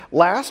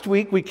Last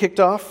week, we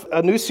kicked off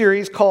a new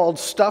series called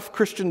Stuff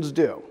Christians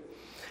Do.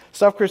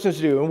 Stuff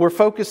Christians Do. And we're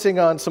focusing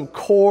on some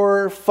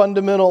core,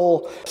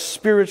 fundamental,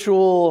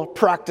 spiritual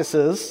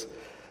practices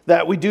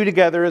that we do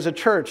together as a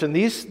church. And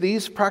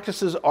these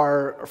practices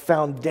are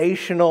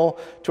foundational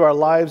to our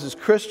lives as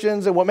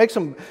Christians. And what makes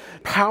them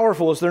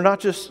powerful is they're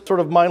not just sort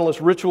of mindless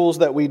rituals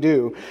that we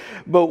do.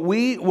 But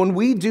when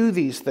we do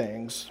these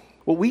things,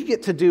 what we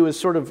get to do is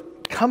sort of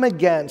come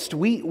against,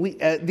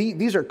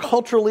 these are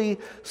culturally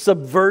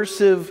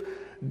subversive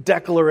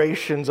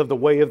declarations of the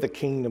way of the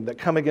kingdom that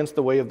come against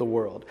the way of the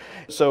world.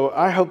 So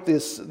I hope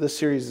this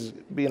series is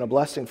being a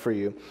blessing for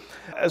you.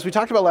 As we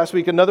talked about last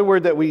week, another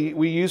word that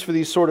we use for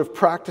these sort of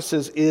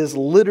practices is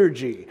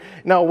liturgy.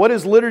 Now, what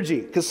is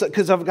liturgy?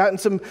 Because I've gotten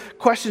some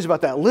questions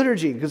about that.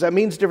 Liturgy, because that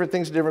means different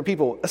things to different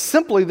people.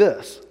 Simply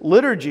this: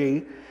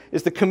 liturgy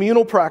is the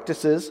communal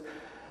practices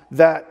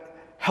that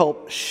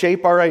help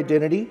shape our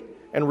identity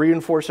and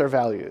reinforce our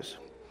values.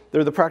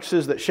 They're the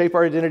practices that shape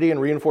our identity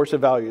and reinforce our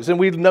values. And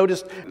we've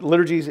noticed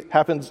liturgy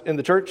happens in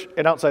the church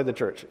and outside the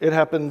church. It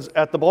happens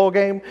at the ball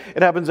game.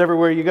 It happens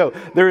everywhere you go.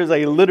 There is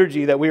a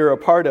liturgy that we are a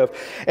part of.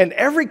 And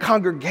every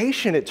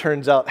congregation, it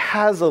turns out,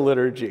 has a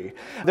liturgy.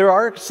 There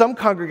are some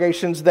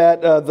congregations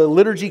that the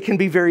liturgy can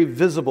be very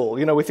visible.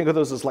 You know, we think of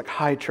those as like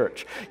high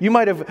church. You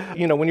might have,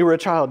 when you were a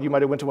child, you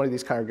might have went to one of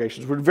these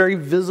congregations with very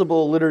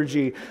visible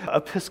liturgy,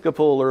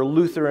 Episcopal or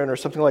Lutheran or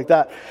something like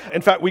that.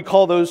 In fact, we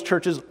call those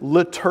churches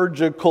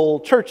liturgical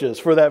churches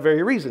for that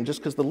very reason, just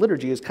because the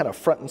liturgy is kind of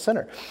front and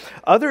center.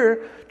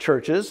 Other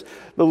churches,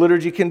 the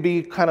liturgy can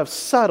be kind of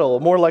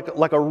subtle, more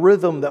like a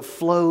rhythm that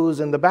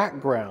flows in the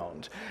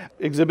background.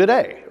 Exhibit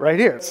A, right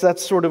here. So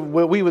that's sort of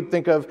what we would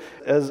think of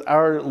as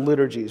our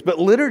liturgies. But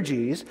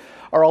liturgies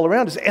are all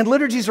around us. And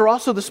liturgies are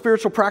also the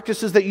spiritual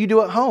practices that you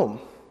do at home.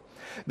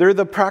 They're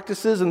the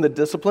practices and the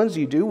disciplines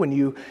you do when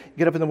you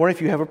get up in the morning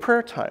if you have a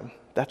prayer time.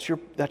 That's your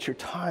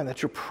time.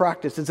 That's your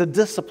practice. It's a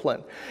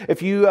discipline.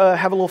 If you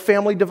have a little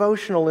family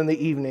devotional in the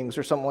evenings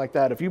or something like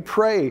that, if you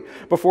pray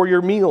before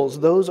your meals,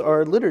 those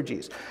are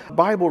liturgies.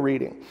 Bible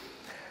reading.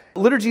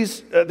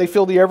 Liturgies, they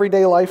fill the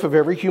everyday life of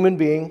every human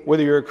being,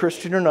 whether you're a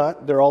Christian or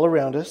not. They're all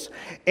around us.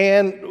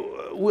 And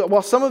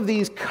while some of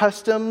these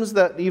customs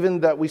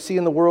that we see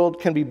in the world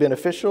can be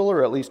beneficial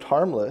or at least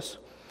harmless,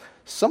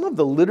 some of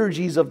the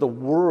liturgies of the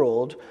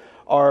world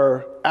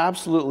are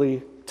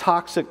absolutely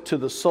toxic to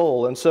the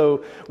soul. And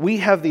so we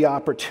have the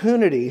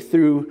opportunity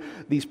through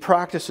these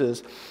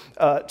practices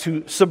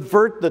to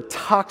subvert the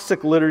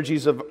toxic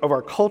liturgies of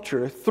our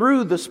culture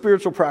through the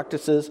spiritual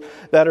practices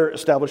that are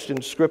established in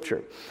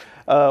Scripture.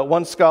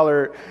 One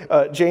scholar,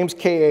 James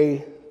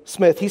K.A.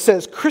 Smith, he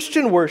says,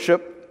 Christian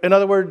worship, in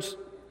other words,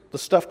 the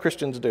stuff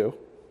Christians do,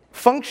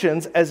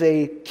 functions as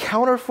a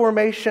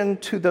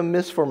counterformation to the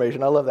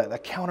misformation. I love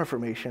that,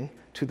 counterformation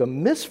to the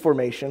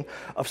misformation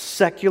of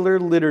secular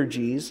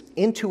liturgies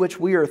into which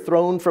we are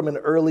thrown from an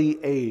early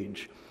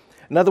age.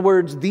 In other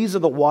words, these are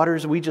the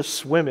waters we just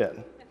swim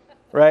in,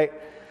 right?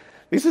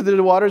 These are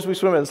the waters we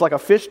swim in. It's like a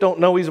fish don't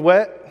know he's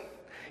wet.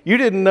 You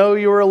didn't know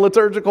you were a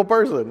liturgical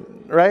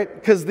person, right?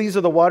 Because these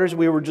are the waters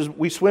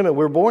we swim in.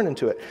 We're born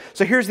into it.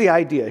 So here's the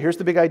idea. Here's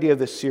the big idea of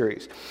this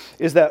series,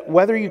 is that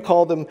whether you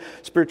call them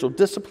spiritual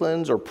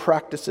disciplines or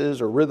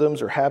practices or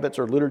rhythms or habits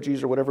or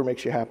liturgies or whatever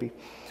makes you happy,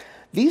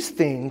 these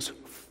things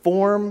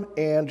form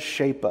and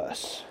shape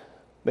us.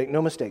 Make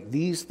no mistake,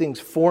 these things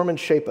form and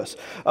shape us.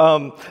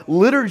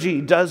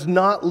 Liturgy does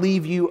not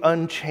leave you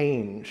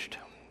unchanged.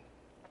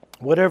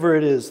 Whatever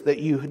it is that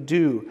you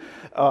do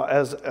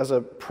as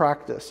a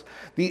practice.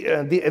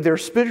 They're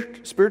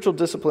spiritual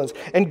disciplines,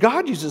 and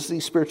God uses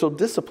these spiritual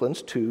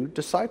disciplines to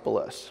disciple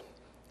us,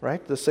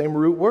 right? The same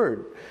root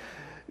word.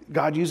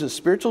 God uses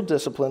spiritual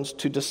disciplines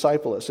to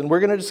disciple us. And we're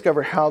going to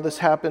discover how this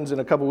happens in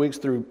a couple weeks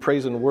through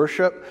praise and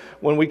worship.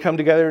 When we come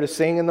together to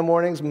sing in the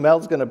mornings,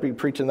 Mel's going to be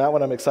preaching that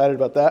one. I'm excited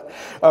about that.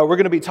 We're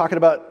going to be talking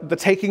about the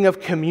taking of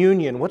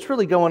communion. What's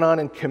really going on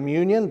in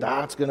communion?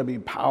 That's going to be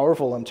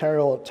powerful, I'm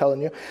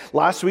telling you.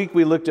 Last week,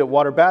 we looked at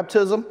water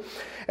baptism.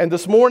 And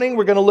this morning,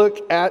 we're going to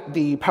look at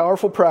the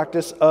powerful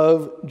practice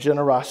of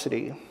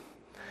generosity.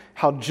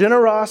 How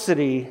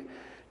generosity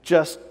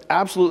just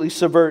absolutely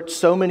subverts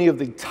so many of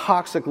the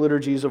toxic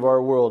liturgies of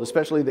our world,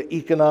 especially the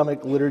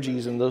economic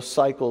liturgies and those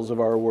cycles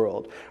of our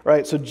world,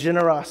 right? So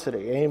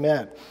generosity,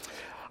 amen.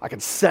 I can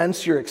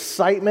sense your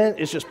excitement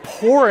is just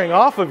pouring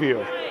off of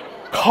you.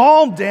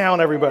 Calm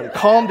down, everybody.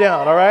 Calm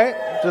down, all right?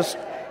 Just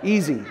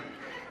easy.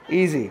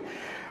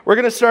 We're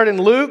going to start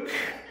in Luke.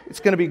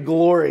 It's going to be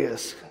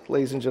glorious,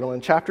 ladies and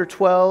gentlemen. Chapter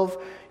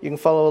 12. You can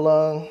follow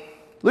along.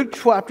 Luke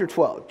chapter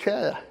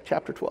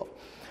 12.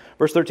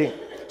 Verse 13.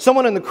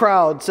 Someone in the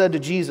crowd said to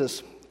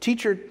Jesus,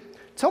 "Teacher,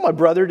 tell my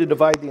brother to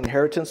divide the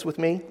inheritance with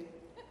me."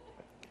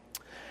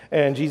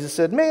 And Jesus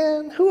said,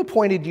 "Man, who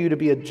appointed you to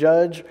be a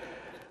judge,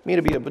 me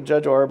to be a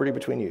judge or arbiter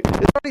between you?"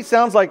 It already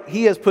sounds like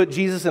he has put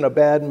Jesus in a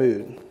bad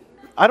mood.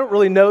 I don't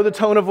really know the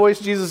tone of voice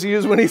Jesus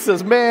used when he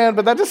says, "man,"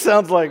 but that just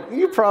sounds like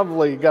you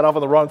probably got off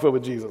on the wrong foot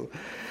with Jesus.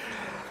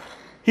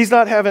 He's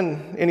not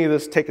having any of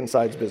this taking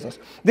sides business.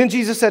 Then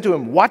Jesus said to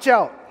him, "Watch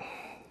out.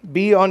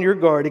 Be on your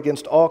guard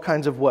against all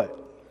kinds of what?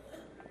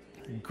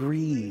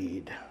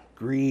 Greed.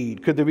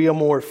 Greed. Could there be a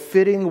more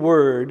fitting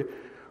word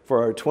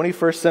for our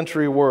 21st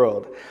century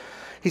world?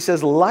 He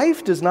says,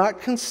 life does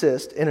not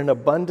consist in an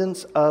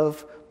abundance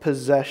of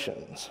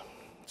possessions.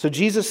 So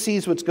Jesus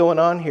sees what's going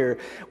on here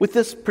with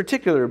this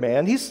particular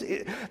man.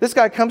 This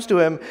guy comes to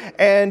him,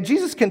 and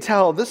Jesus can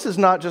tell this is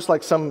not just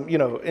like some,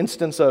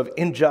 instance of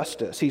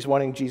injustice he's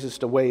wanting Jesus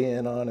to weigh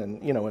in on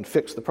and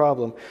fix the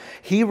problem.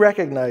 He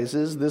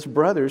recognizes this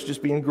brother's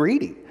just being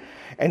greedy,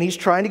 and he's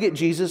trying to get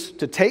Jesus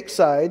to take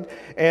side,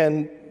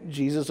 and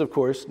Jesus, of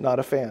course, not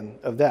a fan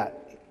of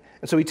that.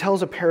 And so he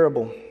tells a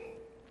parable.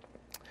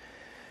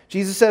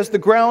 Jesus says, the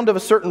ground of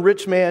a certain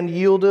rich man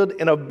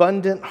yielded an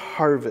abundant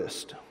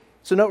harvest.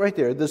 So note right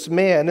there, this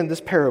man in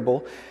this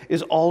parable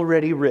is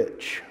already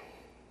rich.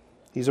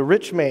 He's a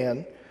rich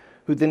man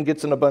who then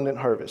gets an abundant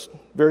harvest.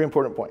 Very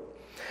important point.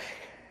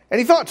 And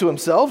he thought to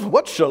himself,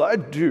 what shall I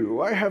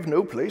do? I have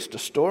no place to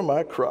store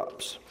my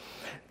crops.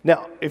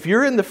 Now, if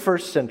you're in the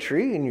first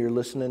century and you're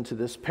listening to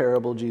this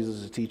parable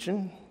Jesus is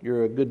teaching,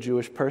 you're a good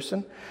Jewish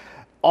person,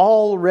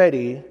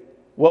 already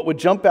what would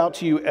jump out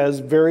to you as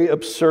very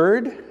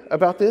absurd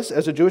about this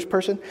as a Jewish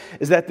person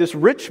is that this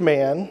rich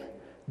man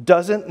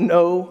doesn't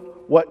know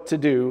what to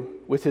do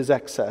with his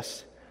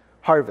excess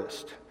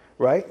harvest,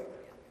 right?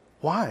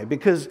 Why?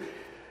 Because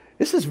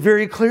this is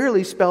very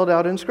clearly spelled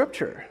out in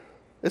Scripture.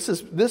 This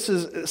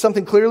is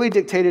something clearly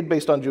dictated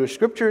based on Jewish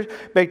scriptures,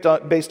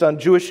 based on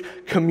Jewish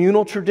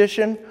communal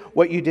tradition,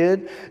 what you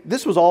did.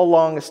 This was all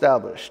long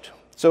established.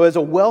 So as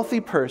a wealthy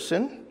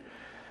person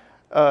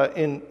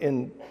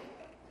in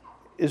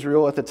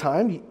Israel at the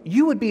time,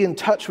 you would be in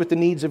touch with the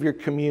needs of your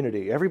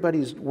community.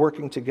 Everybody's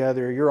working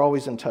together. You're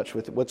always in touch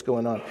with what's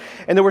going on.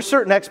 And there were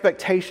certain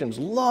expectations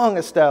long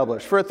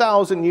established for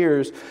 1,000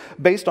 years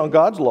based on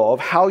God's law of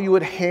how you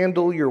would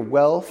handle your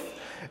wealth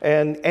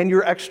and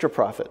your extra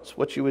profits,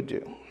 what you would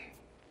do.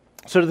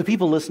 So to the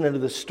people listening to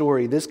this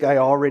story, this guy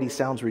already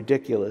sounds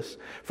ridiculous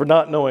for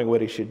not knowing what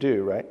he should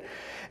do, right?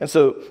 And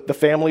so the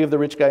family of the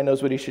rich guy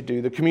knows what he should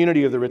do. The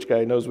community of the rich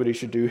guy knows what he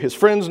should do. His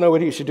friends know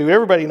what he should do.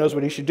 Everybody knows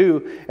what he should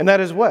do. And that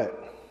is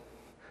what?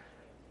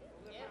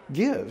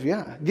 Give,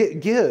 yeah.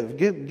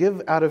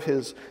 Give out of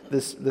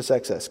this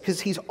excess.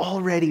 Because he's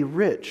already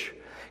rich.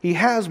 He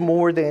has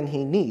more than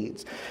he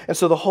needs. And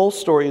so the whole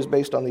story is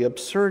based on the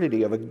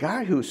absurdity of a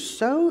guy who's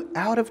so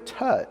out of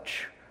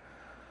touch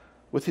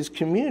with his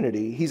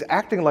community. He's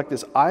acting like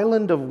this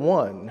island of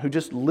one who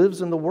just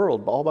lives in the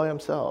world all by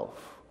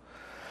himself.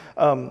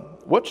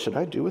 What should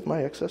I do with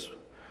my excess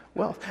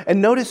wealth?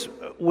 And notice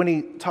when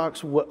he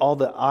talks all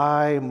the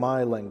I,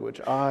 my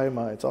language. I,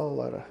 my, it's all a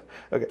lot of...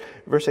 Okay,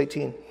 verse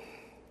 18.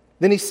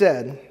 Then he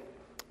said,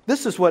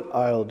 this is what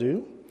I'll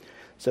do,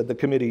 said the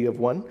committee of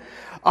one.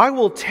 I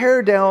will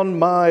tear down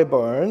my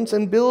barns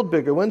and build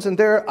bigger ones, and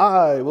there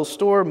I will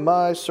store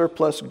my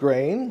surplus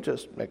grain.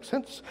 Just makes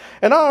sense.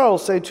 And I'll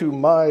say to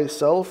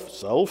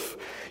myself,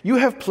 you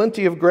have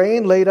plenty of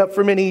grain laid up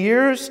for many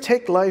years.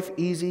 Take life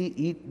easy,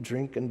 eat,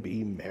 drink, and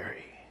be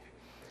merry.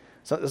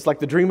 So it's like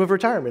the dream of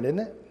retirement, isn't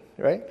it?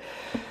 Right?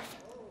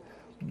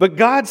 But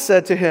God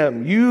said to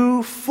him,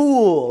 you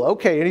fool.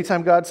 Okay,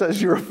 anytime God says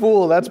you're a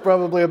fool, that's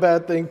probably a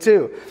bad thing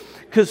too.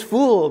 Because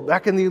fool,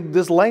 back in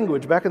this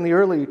language, back in the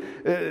early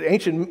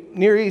ancient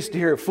Near East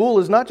here, fool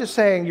is not just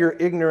saying you're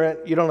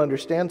ignorant, you don't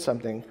understand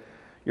something,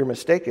 you're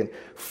mistaken.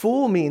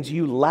 Fool means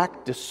you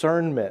lack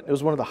discernment. It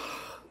was one of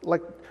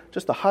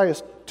the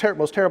highest,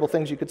 most terrible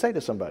things you could say to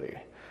somebody.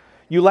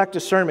 You lack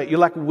discernment, you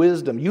lack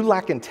wisdom, you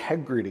lack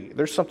integrity.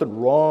 There's something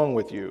wrong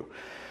with you.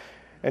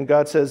 And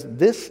God says,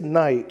 this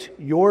night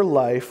your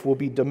life will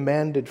be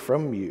demanded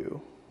from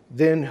you.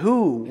 Then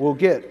who will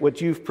get what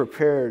you've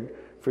prepared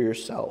for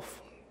yourself?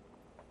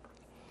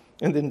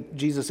 And then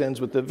Jesus ends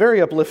with the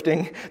very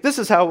uplifting, this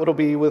is how it'll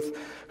be with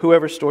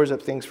whoever stores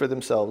up things for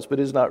themselves, but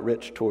is not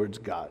rich towards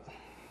God.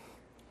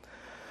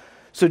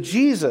 So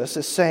Jesus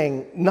is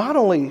saying, not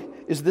only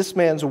is this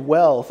man's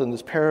wealth in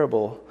this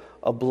parable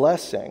a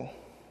blessing,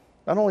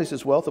 not only is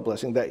his wealth a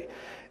blessing,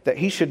 that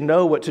he should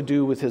know what to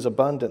do with his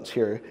abundance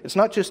here. It's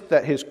not just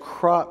that his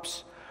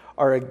crops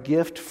are a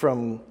gift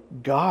from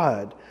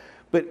God,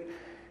 but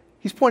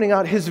he's pointing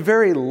out his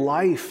very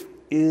life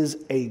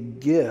is a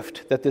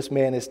gift that this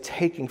man is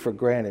taking for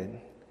granted.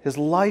 His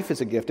life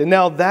is a gift, and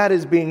now that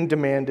is being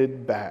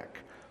demanded back.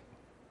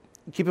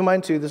 Keep in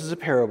mind, too, this is a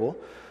parable.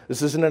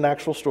 This isn't an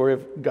actual story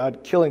of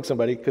God killing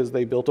somebody because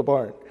they built a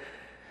barn.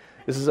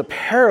 This is a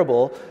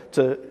parable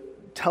to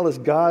tell us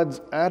God's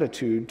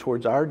attitude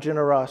towards our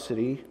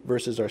generosity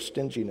versus our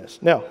stinginess.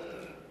 Now,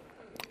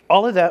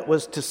 all of that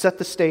was to set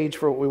the stage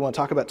for what we want to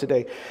talk about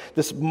today,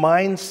 this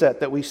mindset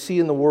that we see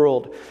in the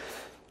world.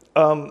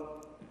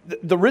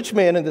 The rich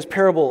man in this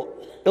parable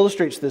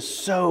illustrates this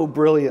so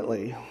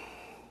brilliantly.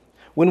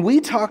 When we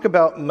talk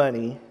about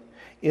money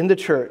in the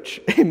church,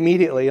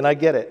 immediately, and I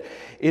get it,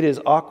 it is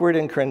awkward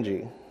and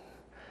cringy.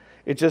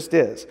 It just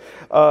is.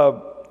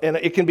 And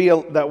it can be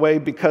that way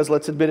because,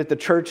 let's admit it, the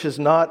church has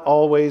not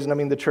always, and I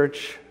mean the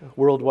church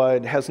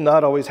worldwide, has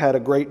not always had a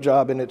great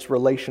job in its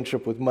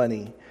relationship with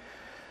money.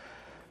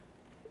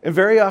 And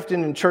very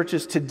often in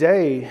churches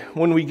today,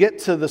 when we get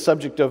to the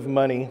subject of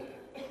money,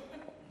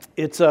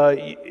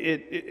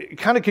 it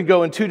kind of can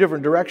go in two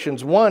different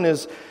directions. One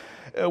is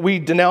we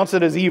denounce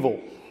it as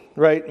evil,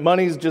 right?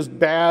 Money's just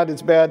bad,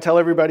 it's bad. Tell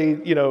everybody,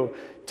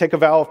 take a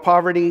vow of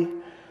poverty.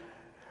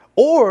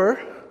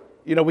 Or,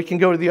 we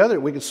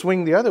can we can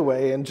swing the other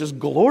way and just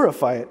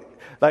glorify it.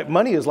 Like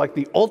money is like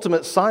the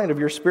ultimate sign of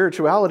your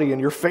spirituality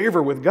and your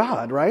favor with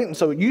God, right? And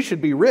so you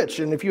should be rich.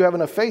 And if you have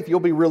enough faith,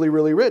 you'll be really,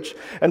 really rich.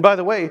 And by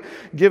the way,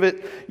 give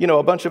it,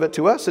 a bunch of it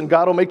to us and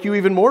God will make you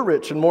even more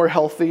rich and more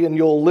healthy and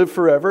you'll live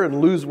forever and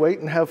lose weight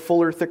and have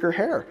fuller, thicker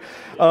hair.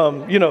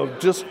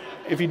 Just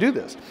if you do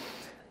this.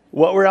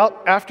 What we're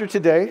out after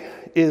today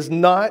is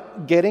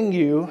not getting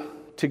you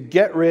to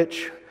get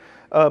rich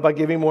by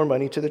giving more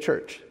money to the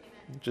church.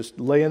 Just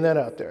laying that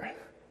out there.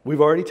 We've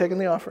already taken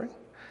the offering.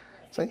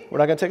 See, we're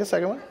not going to take a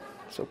second one.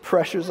 So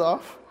pressure's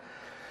off.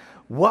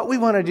 What we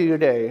want to do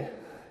today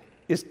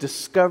is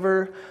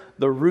discover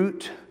the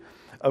root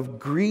of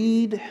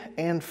greed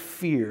and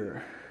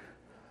fear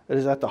that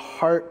is at the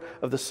heart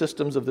of the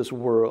systems of this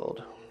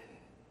world.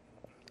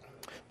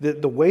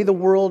 The way the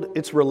world,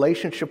 its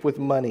relationship with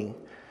money.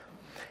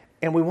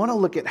 And we want to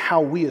look at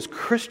how we as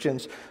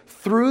Christians,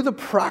 through the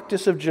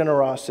practice of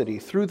generosity,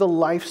 through the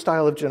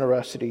lifestyle of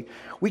generosity,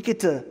 we get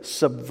to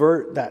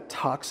subvert that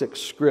toxic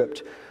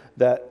script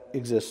that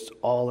exists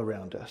all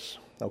around us,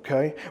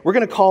 okay? We're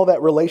going to call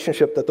that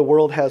relationship that the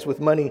world has with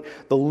money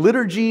the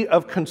liturgy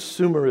of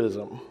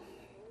consumerism.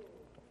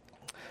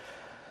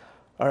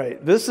 All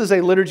right, this is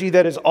a liturgy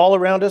that is all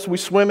around us. We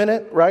swim in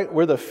it, right?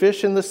 We're the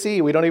fish in the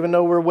sea. We don't even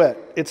know we're wet.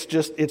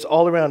 It's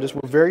all around us.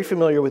 We're very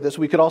familiar with this.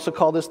 We could also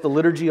call this the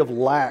liturgy of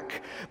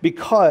lack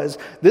because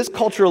this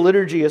cultural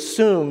liturgy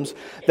assumes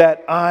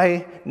that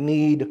I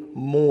need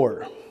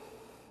more.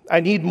 I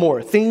need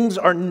more. Things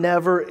are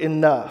never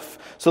enough.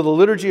 So the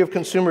liturgy of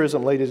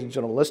consumerism, ladies and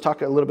gentlemen, let's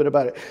talk a little bit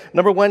about it.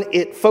 Number one,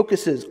 it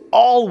focuses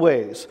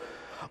always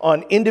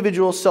on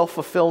individual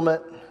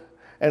self-fulfillment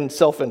and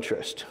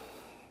self-interest.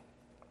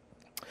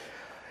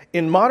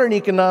 In modern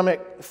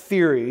economic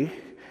theory,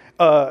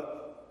 back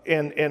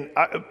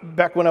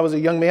when I was a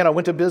young man, I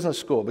went to business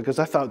school because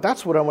I thought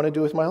that's what I want to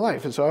do with my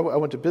life. And so I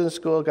went to business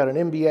school, got an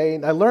MBA,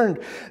 and I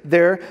learned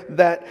there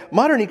that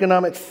modern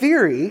economic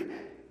theory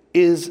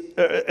is,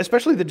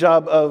 especially the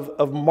job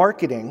of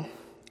marketing,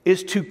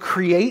 is to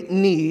create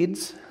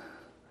needs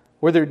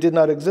where there did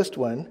not exist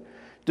one,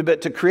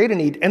 to create a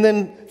need, and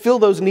then fill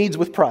those needs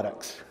with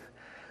products.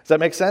 Does that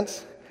make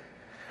sense?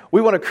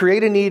 We want to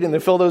create a need and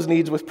then fill those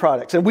needs with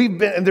products. And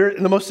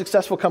the most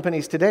successful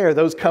companies today are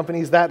those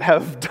companies that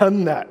have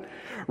done that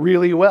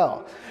really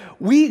well.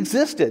 We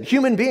existed,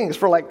 human beings,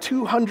 for like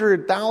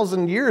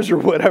 200,000 years or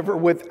whatever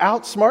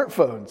without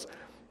smartphones.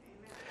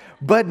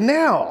 But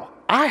now,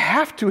 I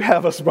have to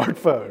have a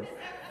smartphone,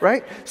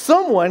 right?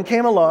 Someone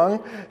came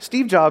along,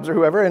 Steve Jobs or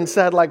whoever, and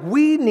said,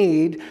 we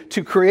need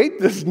to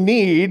create this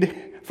need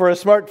for a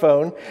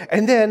smartphone,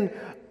 and then,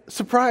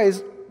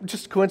 surprise,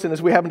 just coincidence,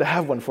 we happen to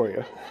have one for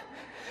you.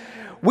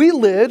 We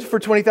lived for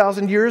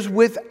 20,000 years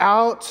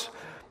without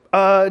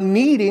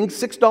needing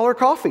 $6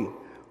 coffee.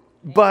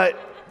 But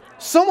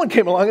someone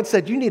came along and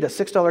said, you need a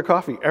 $6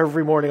 coffee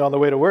every morning on the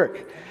way to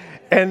work.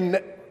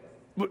 And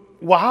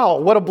wow,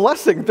 what a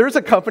blessing. There's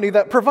a company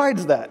that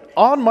provides that.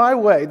 On my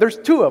way, there's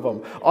two of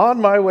them, on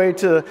my way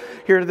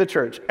here to the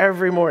church,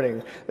 every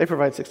morning, they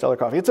provide $6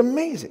 coffee. It's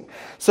amazing.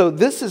 So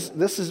this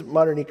is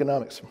modern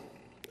economics,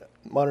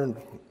 modern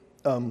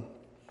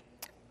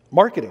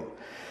marketing.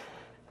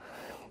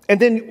 And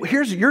then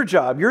here's your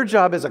job. Your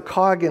job as a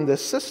cog in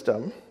this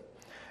system,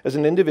 as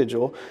an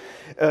individual,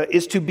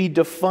 is to be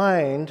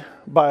defined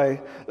by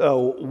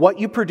what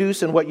you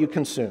produce and what you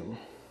consume.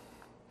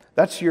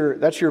 That's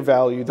your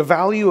value. The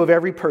value of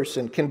every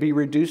person can be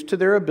reduced to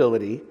their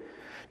ability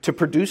to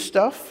produce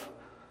stuff,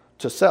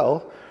 to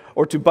sell,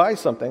 or to buy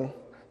something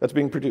that's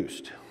being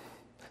produced.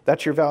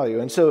 That's your value.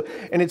 And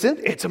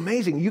it's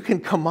amazing. You can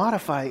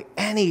commodify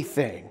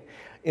anything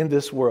in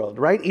this world,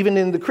 right? Even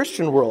in the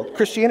Christian world,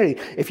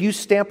 Christianity. If you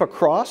stamp a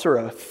cross or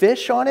a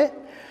fish on it,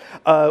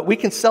 we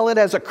can sell it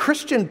as a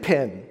Christian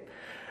pin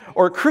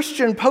or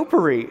Christian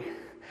potpourri.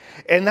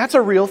 And that's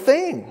a real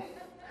thing.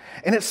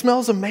 And it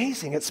smells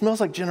amazing. It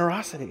smells like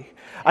generosity.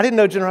 I didn't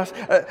know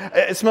generosity.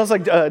 It smells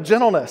like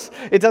gentleness.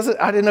 I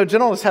didn't know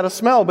gentleness had a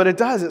smell, but it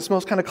does. It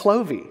smells kind of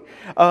clovey.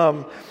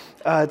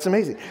 It's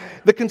amazing.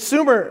 The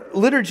consumer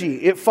liturgy,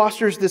 it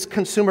fosters this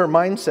consumer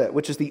mindset,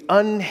 which is the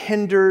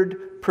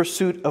unhindered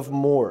pursuit of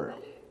more.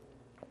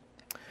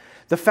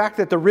 The fact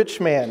that the rich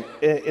man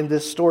in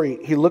this story,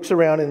 he looks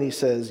around and he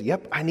says,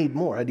 yep, I need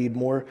more. I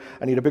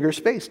need a bigger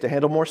space to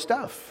handle more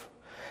stuff.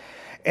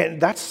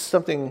 And that's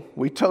something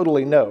we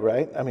totally know,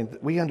 right? I mean,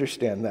 we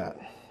understand that.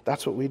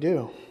 That's what we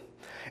do.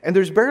 And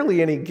there's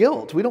barely any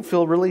guilt. We don't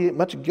feel really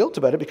much guilt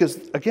about it because,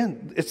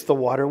 again, it's the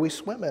water we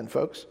swim in,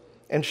 folks.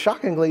 And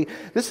shockingly,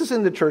 this is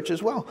in the church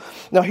as well.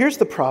 Now, here's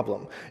the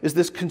problem, is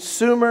this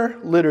consumer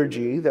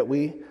liturgy that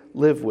we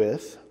live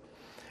with,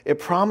 it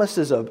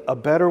promises a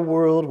better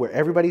world where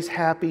everybody's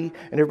happy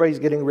and everybody's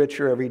getting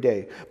richer every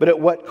day. But at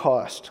what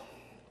cost?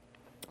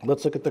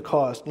 Let's look at the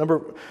cost.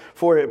 Number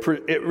 4,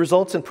 it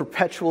results in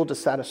perpetual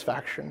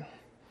dissatisfaction.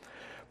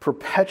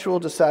 Perpetual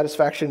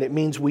dissatisfaction, it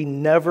means we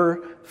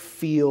never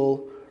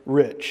feel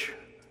rich,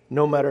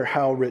 no matter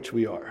how rich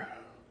we are.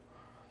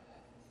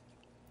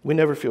 We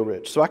never feel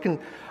rich. So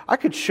I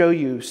could show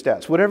you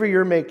stats, whatever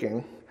you're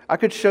making, I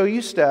could show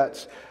you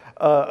stats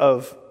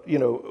of,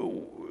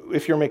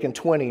 if you're making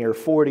 20 or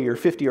 40 or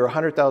 50 or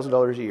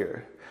 $100,000 a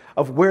year,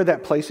 of where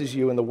that places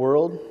you in the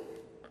world,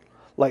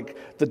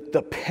 like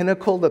the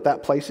pinnacle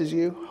that places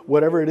you,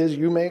 whatever it is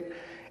you make,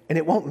 and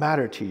it won't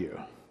matter to you.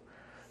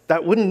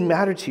 That wouldn't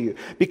matter to you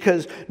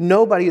because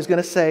nobody is going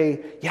to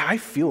say, yeah, I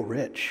feel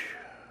rich,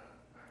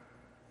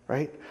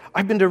 right?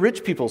 I've been to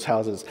rich people's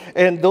houses,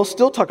 and they'll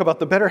still talk about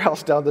the better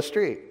house down the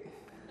street.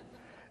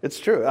 It's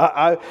true.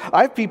 I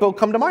have people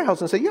come to my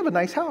house and say, you have a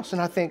nice house.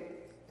 And I think,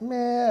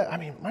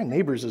 man, my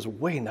neighbor's is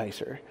way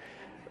nicer.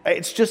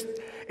 It's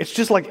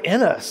just like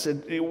in us.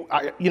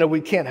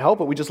 We can't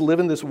help it. We just live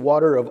in this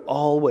water of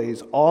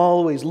always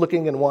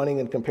looking and wanting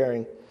and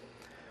comparing.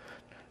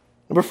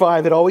 Number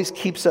 5, it always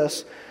keeps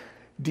us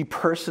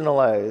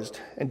depersonalized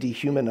and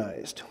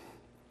dehumanized.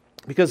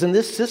 Because in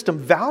this system,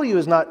 value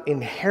is not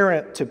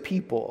inherent to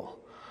people.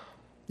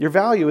 Your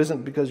value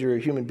isn't because you're a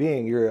human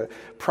being, you're a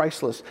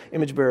priceless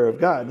image bearer of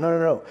God.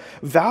 No.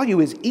 Value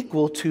is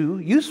equal to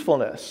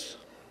usefulness.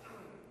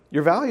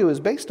 Your value is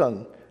based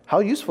on how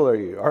useful are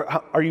you?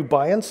 Are you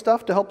buying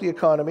stuff to help the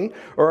economy,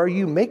 or are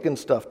you making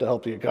stuff to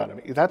help the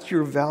economy? That's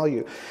your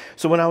value.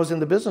 So when I was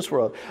in the business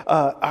world,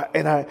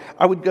 I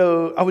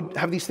would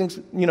have these things,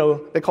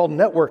 they called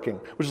networking,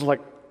 which is like,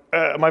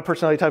 my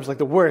personality type is like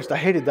the worst. I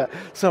hated that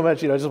so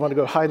much. I just wanted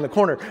to go hide in the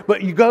corner.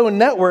 But you go and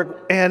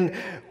network, and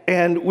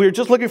we're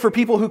just looking for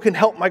people who can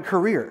help my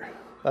career.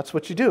 That's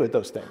what you do with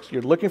those things.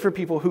 You're looking for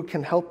people who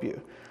can help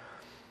you.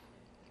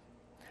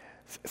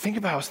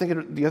 I was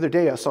thinking the other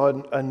day, I saw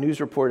a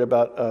news report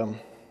about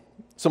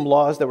some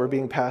laws that were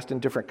being passed in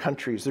different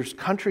countries. There's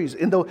countries,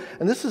 and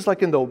this is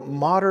like in the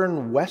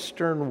modern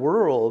Western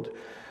world,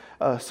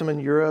 some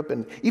in Europe,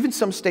 and even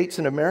some states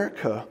in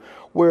America,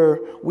 where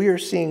we are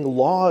seeing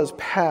laws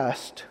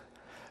passed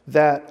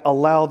that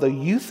allow the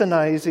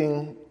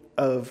euthanizing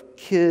of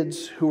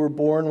kids who were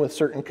born with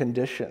certain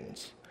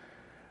conditions.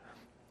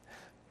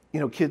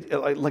 Kids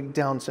like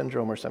Down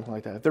syndrome or something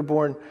like that. If they're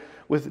born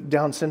with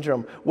Down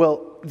syndrome,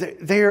 well,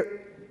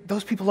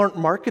 those people aren't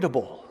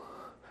marketable.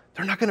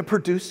 They're not going to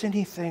produce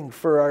anything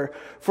for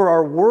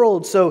our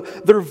world. So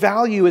their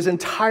value is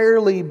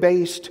entirely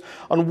based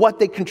on what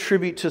they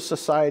contribute to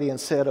society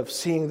instead of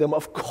seeing them,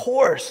 of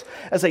course,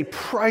 as a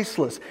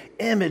priceless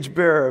image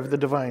bearer of the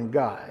divine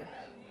God.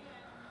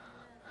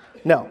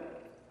 Now,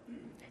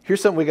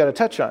 here's something we got to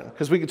touch on,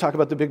 because we could talk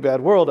about the big bad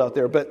world out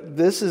there, but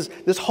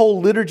this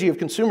whole liturgy of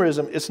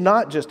consumerism is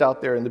not just out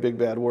there in the big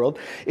bad world.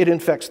 It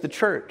infects the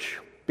church,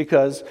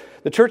 because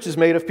the church is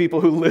made of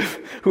people who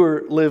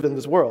live in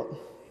this world.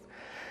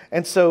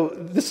 And so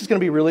this is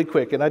going to be really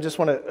quick, and I just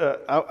want to,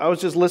 I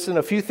was just listing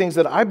a few things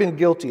that I've been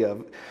guilty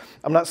of.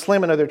 I'm not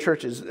slamming other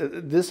churches.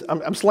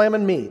 I'm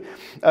slamming me,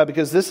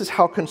 because this is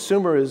how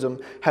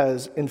consumerism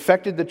has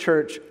infected the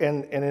church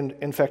and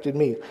infected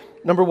me.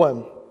 Number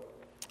 1,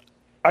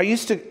 I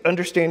used to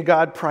understand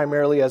God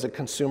primarily as a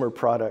consumer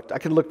product. I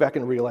can look back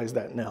and realize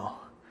that now,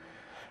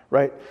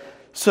 right?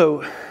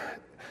 So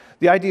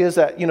the idea is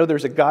that,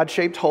 there's a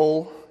God-shaped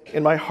hole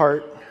in my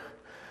heart.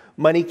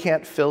 Money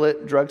can't fill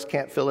it, drugs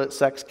can't fill it,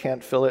 sex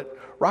can't fill it.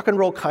 Rock and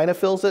roll kind of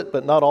fills it,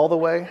 but not all the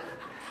way.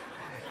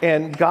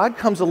 And God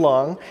comes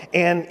along,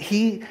 and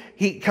he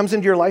comes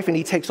into your life, and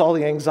he takes all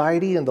the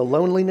anxiety and the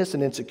loneliness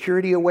and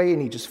insecurity away,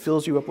 and he just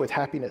fills you up with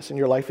happiness, and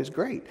your life is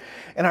great.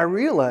 And I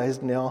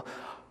realized now,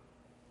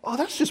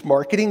 that's just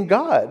marketing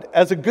God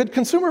as a good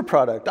consumer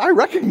product. I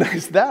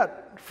recognize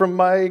that from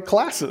my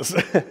classes.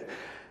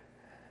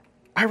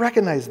 I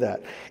recognize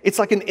that. It's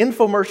like an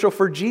infomercial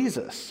for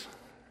Jesus.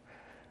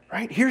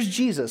 Right? Here's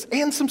Jesus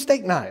and some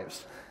steak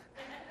knives.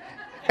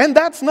 And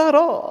that's not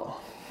all.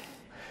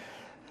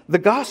 The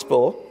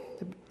gospel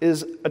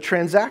is a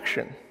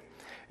transaction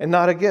and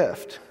not a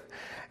gift.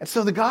 And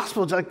so the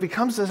gospel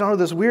becomes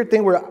this weird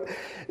thing where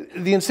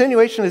the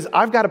insinuation is,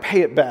 I've got to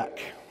pay it back.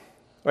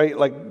 Right?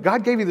 Like,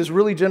 God gave you this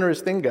really generous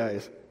thing,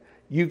 guys.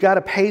 You got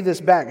to pay this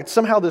back. It's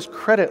somehow this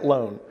credit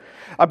loan.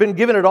 I've been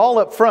given it all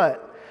up front,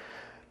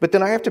 but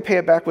then I have to pay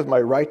it back with my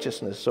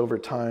righteousness over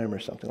time or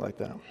something like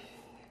that.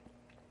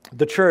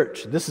 The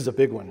church, this is a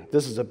big one.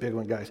 This is a big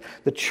one, guys.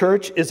 The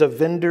church is a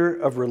vendor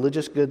of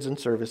religious goods and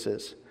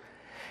services,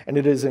 and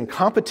it is in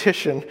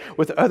competition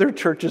with other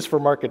churches for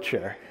market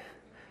share.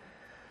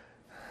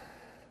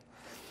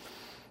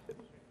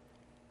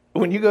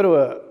 When you go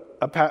to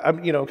I'm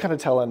kind of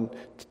telling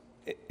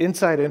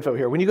inside info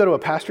here. When you go to a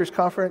pastor's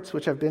conference,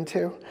 which I've been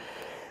to,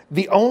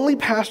 the only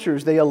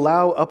pastors they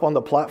allow up on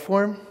the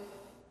platform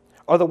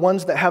are the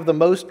ones that have the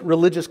most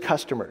religious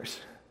customers.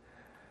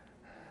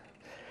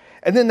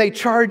 And then they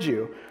charge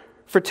you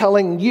for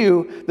telling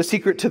you the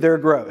secret to their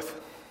growth.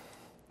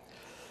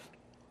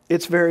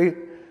 It's very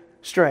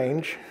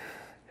strange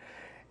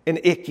and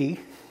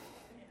icky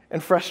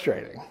and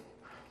frustrating.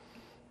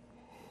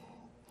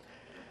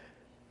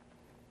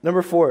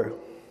 Number 4,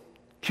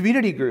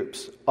 community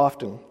groups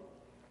often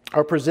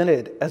are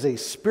presented as a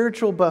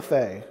spiritual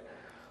buffet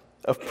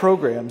of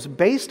programs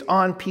based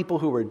on people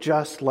who are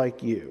just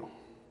like you.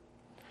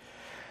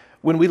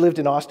 When we lived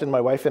in Austin,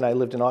 my wife and I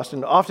lived in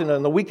Austin, often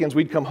on the weekends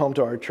we'd come home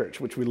to our church,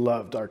 which we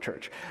loved our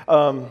church.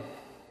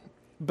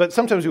 But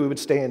sometimes we would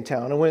stay in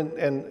town,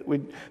 and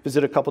we'd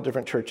visit a couple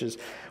different churches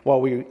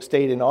while we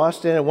stayed in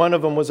Austin. And one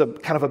of them was a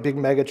kind of a big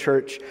mega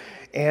church,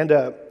 and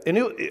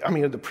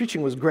the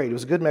preaching was great. It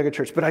was a good mega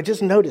church. But I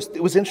just noticed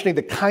it was interesting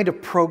the kind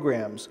of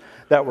programs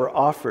that were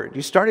offered.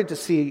 You started to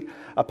see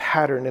a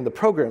pattern in the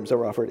programs that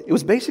were offered. It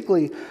was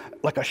basically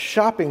like a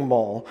shopping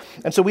mall,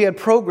 and so we had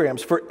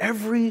programs for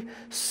every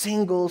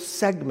single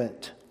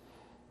segment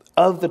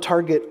of the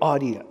target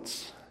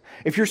audience.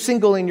 If you're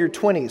single in your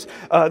 20s,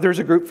 there's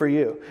a group for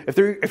you. If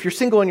you're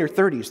single in your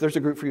 30s, there's a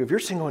group for you. If you're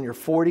single in your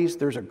 40s,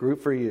 there's a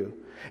group for you.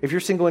 If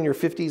you're single in your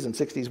 50s and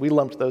 60s, we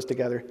lumped those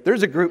together.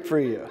 There's a group for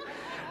you,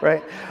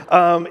 right?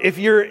 If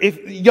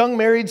young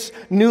marrieds,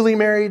 newly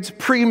marrieds,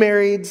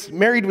 pre-marrieds,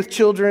 married with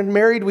children,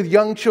 married with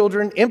young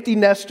children, empty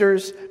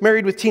nesters,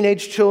 married with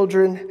teenage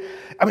children.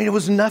 It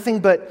was nothing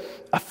but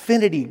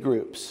affinity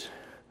groups.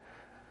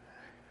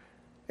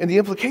 And the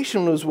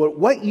implication was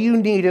what you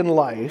need in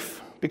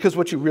life. Because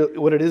what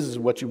it is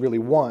what you really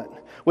want.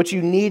 What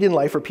you need in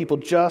life are people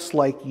just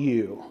like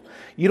you.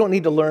 You don't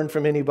need to learn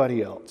from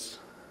anybody else,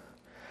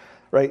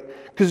 right?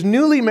 Because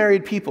newly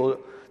married people,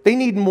 they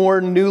need more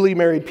newly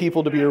married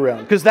people to be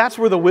around. Because that's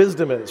where the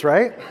wisdom is,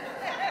 right?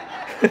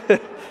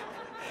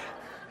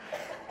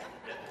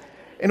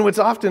 And what's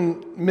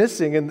often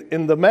missing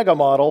in the mega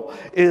model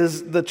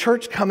is the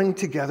church coming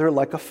together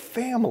like a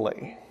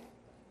family.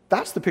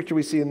 That's the picture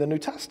we see in the New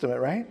Testament,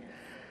 right?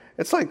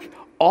 It's like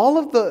all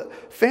of the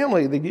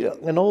family, the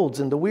young and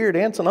olds, and the weird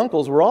aunts and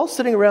uncles, we're all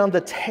sitting around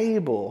the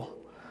table.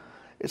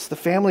 It's the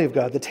family of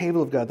God, the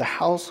table of God, the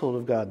household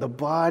of God, the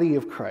body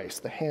of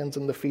Christ, the hands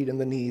and the feet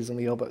and the knees and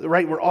the elbows,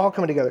 right? We're all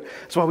coming together.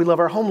 That's why we love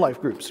our home life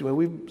groups.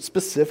 We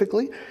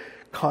specifically,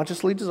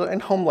 consciously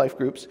designed home life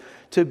groups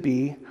to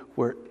be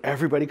where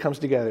everybody comes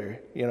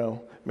together,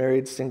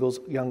 married, singles,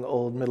 young,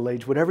 old,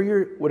 middle-aged,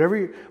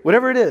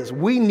 whatever it is.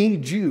 We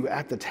need you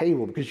at the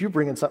table because you're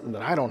bringing something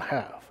that I don't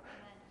have.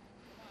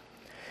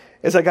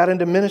 As I got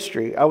into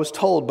ministry, I was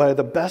told by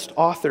the best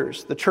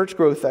authors, the church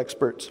growth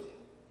experts,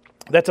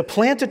 that to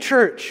plant a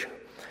church,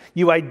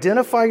 you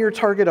identify your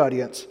target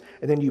audience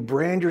and then you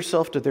brand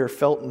yourself to their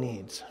felt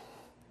needs.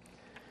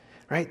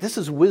 Right? This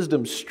is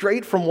wisdom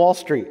straight from Wall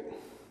Street.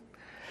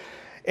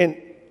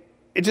 And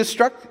it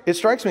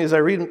strikes me as I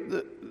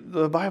read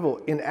the Bible.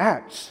 In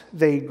Acts,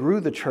 they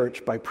grew the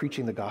church by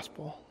preaching the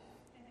gospel.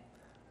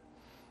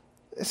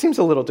 It seems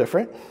a little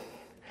different.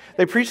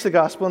 They preached the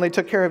gospel and they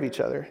took care of each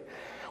other.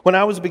 When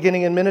I was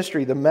beginning in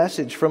ministry, the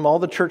message from all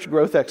the church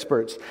growth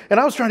experts, and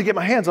I was trying to get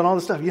my hands on all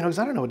this stuff, because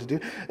I don't know what to do.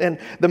 And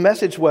the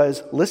message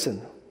was,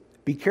 listen,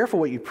 be careful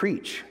what you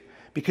preach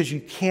because you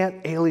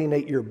can't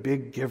alienate your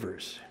big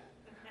givers.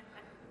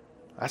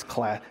 That's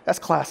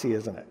classy,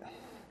 isn't it?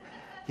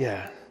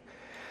 Yeah.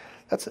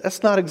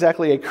 That's not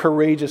exactly a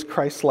courageous,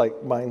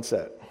 Christ-like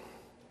mindset.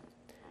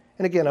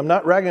 And again, I'm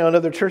not ragging on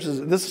other churches.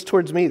 This is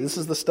towards me. This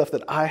is the stuff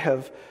that I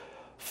have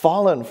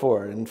fallen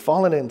for and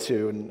fallen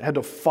into and had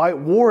to fight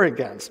war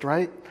against,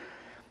 right?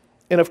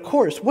 And of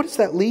course, what does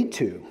that lead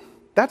to?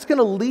 That's going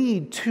to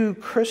lead to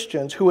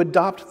Christians who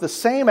adopt the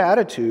same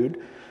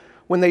attitude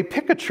when they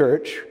pick a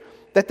church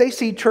that they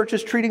see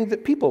churches treating the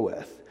people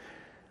with.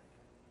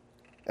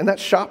 And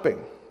that's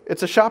shopping.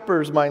 It's a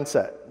shopper's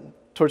mindset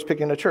towards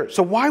picking a church.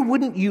 So why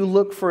wouldn't you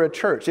look for a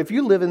church? If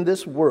you live in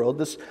this world,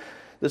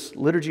 this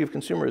liturgy of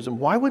consumerism,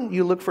 why wouldn't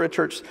you look for a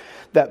church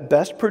that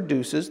best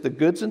produces the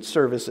goods and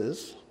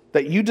services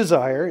that you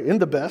desire in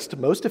the best,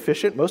 most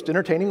efficient, most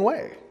entertaining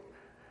way?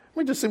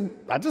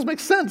 That just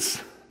makes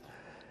sense.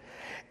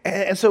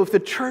 And so if the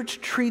church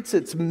treats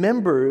its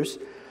members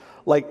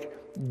like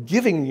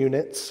giving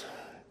units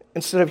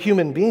instead of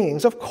human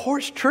beings, of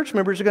course church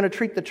members are going to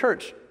treat the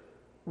church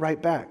right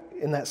back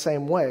in that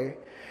same way.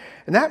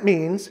 And that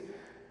means,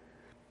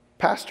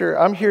 Pastor,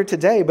 I'm here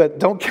today, but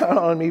don't count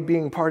on me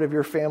being part of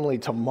your family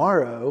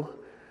tomorrow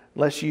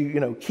unless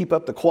you keep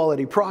up the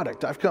quality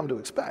product I've come to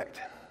expect.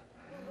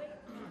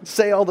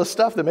 Say all the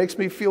stuff that makes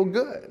me feel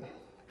good,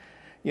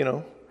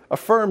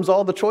 affirms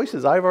all the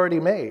choices I've already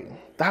made.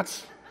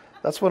 That's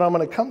what I'm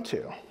going to come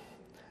to.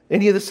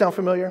 Any of this sound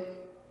familiar?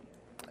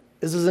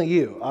 This isn't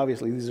you,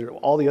 obviously. These are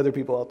all the other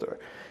people out there,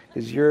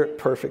 because you're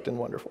perfect and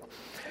wonderful.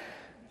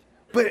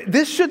 But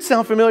this should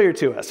sound familiar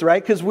to us,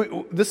 right? Because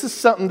this is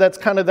something that's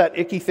kind of that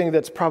icky thing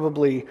that's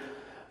probably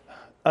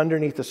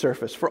underneath the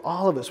surface. For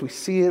all of us, we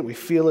see it, we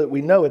feel it,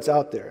 we know it's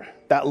out there.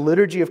 That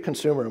liturgy of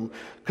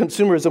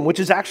consumerism, which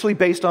is actually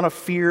based on a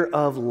fear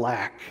of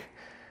lack.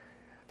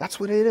 That's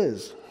what it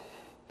is.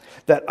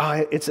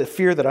 It's a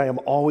fear that I am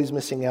always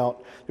missing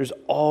out. There's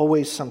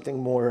always something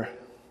more.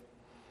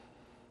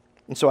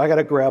 And so I got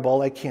to grab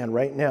all I can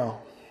right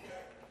now.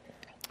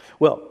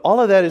 Well, all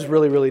of that is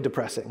really, really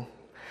depressing.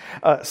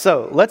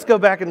 So let's go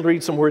back and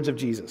read some words of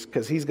Jesus,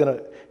 because he's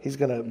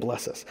gonna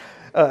bless us.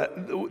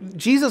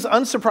 Jesus,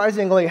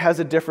 unsurprisingly, has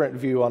a different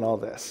view on all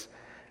this,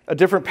 a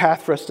different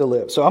path for us to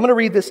live. So I'm going to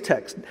read this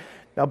text.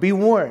 Now, be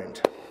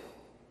warned.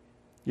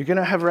 You're going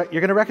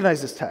to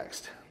recognize this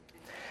text,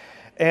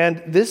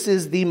 and this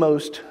is the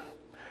most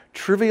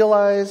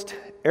trivialized,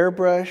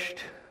 airbrushed,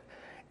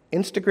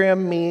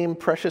 Instagram meme,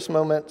 precious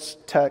moments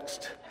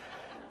text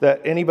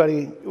that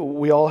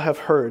we all have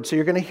heard. So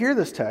you're going to hear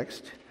this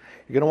text.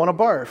 You're going to want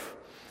to barf.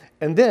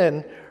 And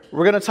then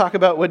we're going to talk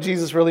about what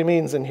Jesus really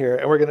means in here.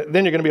 And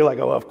then you're going to be like,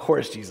 oh, of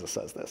course Jesus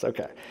says this.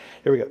 Okay,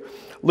 here we go.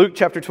 Luke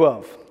chapter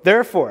 12.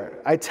 Therefore,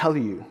 I tell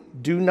you,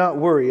 do not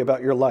worry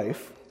about your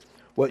life,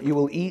 what you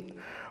will eat,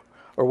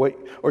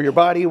 or your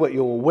body, what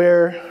you will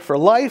wear. For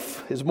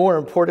life is more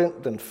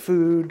important than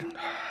food.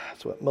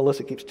 That's what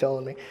Melissa keeps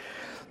telling me.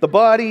 The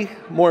body,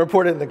 more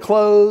important than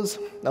clothes.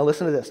 Now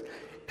listen to this.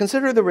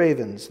 Consider the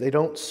ravens. They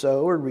don't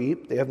sow or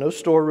reap. They have no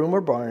storeroom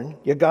or barn,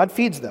 yet God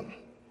feeds them.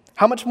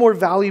 How much more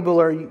valuable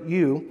are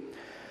you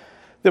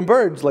than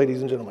birds,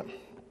 ladies and gentlemen?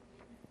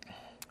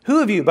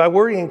 Who of you, by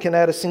worrying, can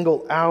add a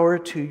single hour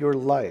to your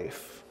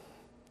life?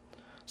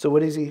 So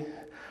what is he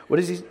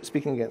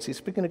speaking against? He's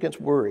speaking against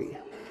worry.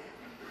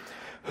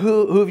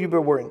 Who have you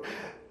been worrying?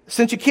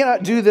 Since you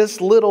cannot do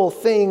this little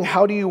thing,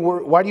 why do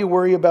you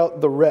worry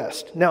about the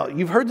rest? Now,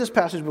 you've heard this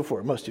passage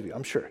before, most of you,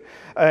 I'm sure.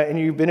 And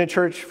you've been in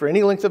church for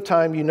any length of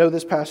time, you know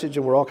this passage,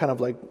 and we're all kind of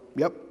like,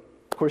 yep,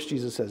 of course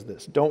Jesus says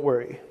this. Don't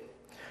worry.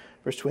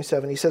 Verse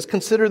 27, he says,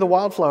 consider the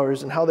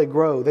wildflowers and how they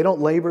grow. They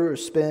don't labor or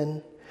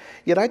spin.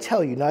 Yet I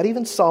tell you, not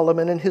even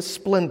Solomon in his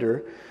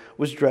splendor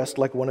was dressed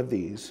like one of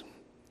these.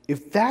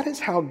 If that is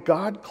how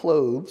God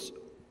clothes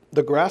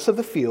the grass of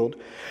the field,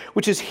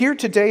 which is here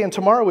today and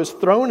tomorrow is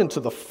thrown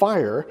into the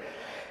fire,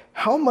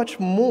 how much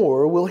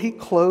more will he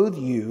clothe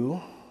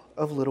you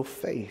of little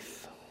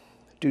faith?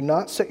 Do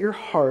not set your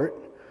heart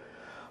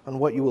on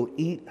what you will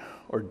eat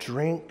or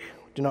drink.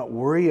 Do not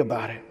worry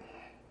about it.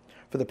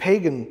 For the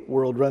pagan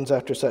world runs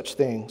after such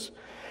things,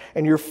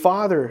 and your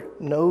Father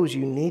knows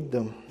you need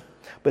them.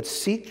 But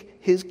seek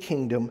his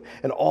kingdom,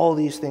 and all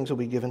these things will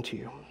be given to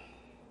you.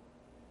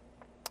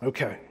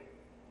 Okay.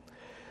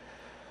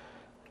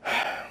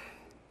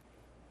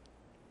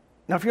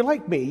 Now, if you're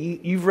like me,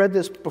 you've read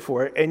this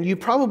before, and you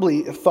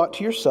probably have thought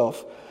to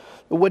yourself,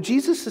 what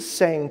Jesus is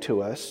saying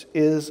to us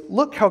is,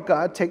 look how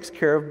God takes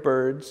care of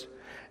birds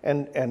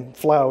and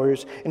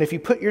flowers, and if you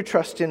put your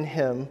trust in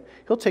him,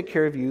 he'll take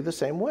care of you the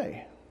same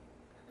way.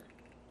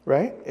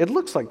 Right? It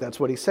looks like that's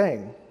what he's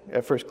saying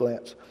at first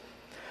glance.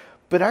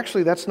 But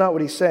actually, that's not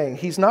what he's saying.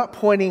 He's not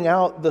pointing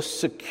out the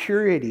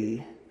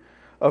security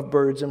of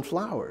birds and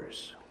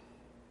flowers.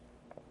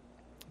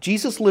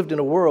 Jesus lived in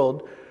a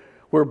world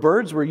where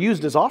birds were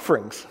used as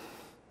offerings.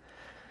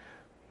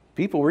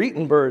 People were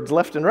eating birds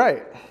left and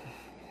right.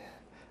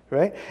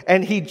 Right?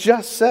 And he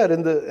just said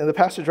in the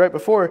passage right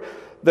before,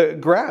 the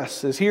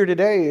grass is here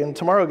today and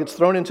tomorrow gets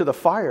thrown into the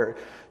fire.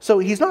 So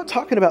he's not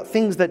talking about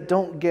things that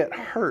don't get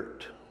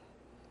hurt.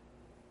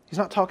 He's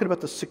not talking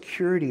about the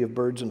security of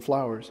birds and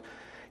flowers.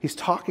 He's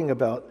talking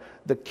about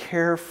the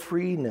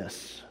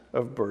carefreeness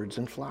of birds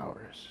and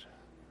flowers.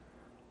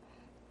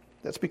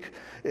 That's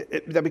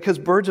because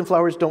birds and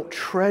flowers don't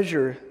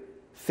treasure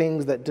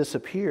things that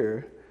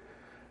disappear.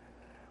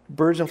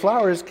 Birds and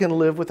flowers can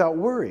live without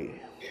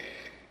worry.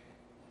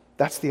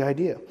 That's the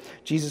idea.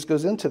 Jesus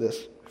goes into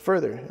this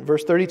further. In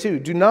verse 32,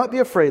 do not be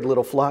afraid,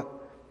 little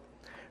flock,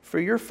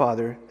 for your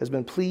Father has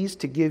been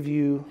pleased to give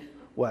you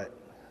what?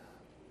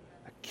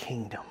 A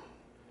kingdom.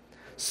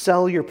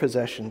 Sell your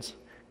possessions,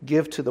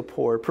 give to the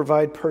poor,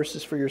 provide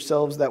purses for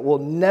yourselves that will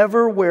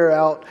never wear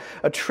out,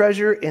 a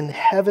treasure in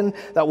heaven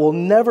that will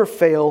never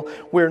fail,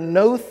 where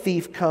no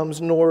thief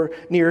comes nor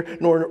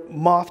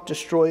moth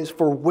destroys.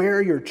 For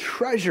where your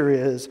treasure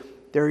is,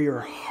 there your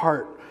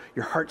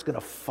heart's going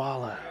to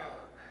follow.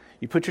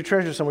 You put your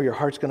treasure somewhere, your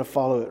heart's going to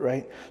follow it,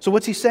 right? So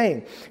what's he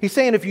saying? He's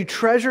saying if you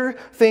treasure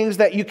things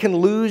that you can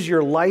lose,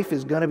 your life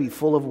is going to be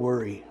full of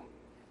worry.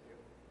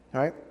 All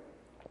right?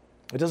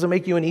 It doesn't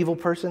make you an evil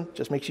person, it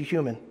just makes you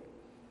human.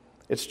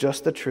 It's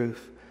just the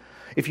truth.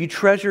 If you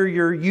treasure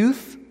your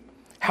youth,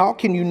 how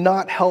can you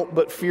not help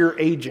but fear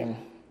aging?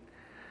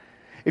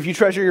 If you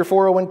treasure your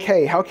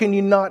 401k, how can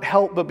you not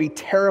help but be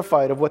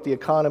terrified of what the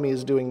economy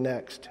is doing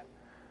next?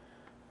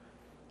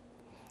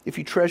 If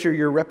you treasure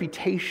your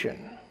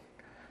reputation,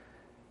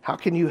 how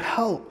can you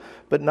help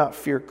but not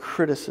fear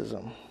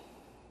criticism?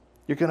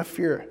 You're going to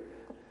fear it.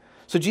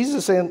 So Jesus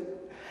is saying,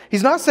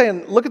 he's not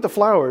saying, look at the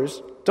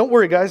flowers. Don't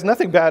worry, guys,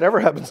 nothing bad ever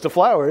happens to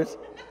flowers.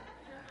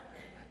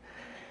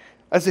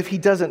 As if he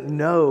doesn't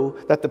know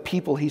that the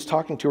people he's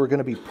talking to are going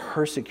to be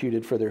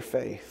persecuted for their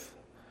faith.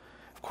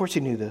 Of course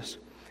he knew this.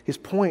 His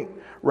point,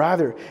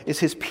 rather, is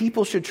his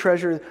people should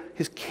treasure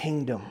his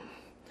kingdom.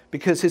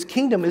 Because his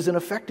kingdom isn't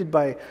affected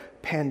by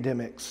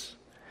pandemics.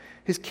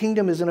 His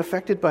kingdom isn't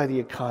affected by the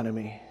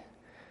economy.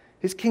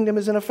 His kingdom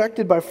isn't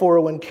affected by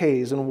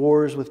 401ks and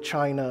wars with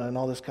China and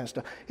all this kind of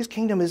stuff. His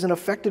kingdom isn't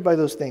affected by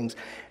those things.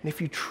 And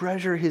if you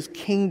treasure his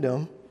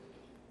kingdom,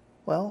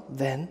 well,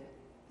 then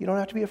you don't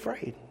have to be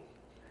afraid.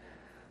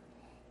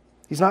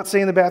 He's not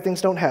saying the bad things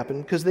don't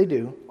happen, because they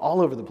do,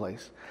 all over the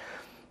place.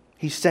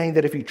 He's saying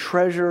that if you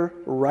treasure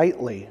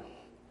rightly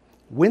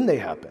when they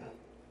happen,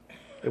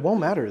 it won't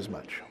matter as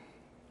much.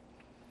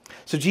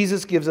 So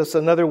Jesus gives us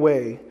another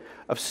way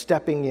of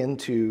stepping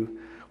into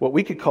what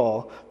we could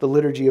call the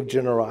liturgy of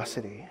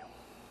generosity,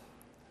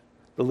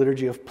 the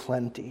liturgy of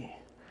plenty.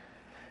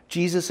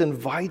 Jesus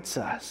invites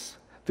us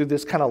through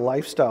this kind of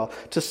lifestyle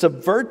to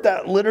subvert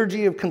that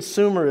liturgy of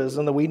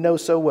consumerism that we know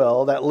so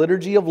well, that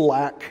liturgy of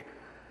lack,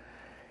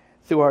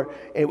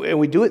 and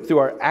we do it through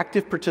our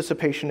active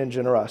participation in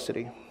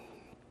generosity.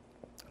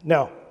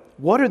 Now,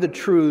 what are the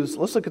truths?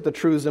 Let's look at the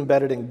truths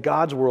embedded in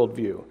God's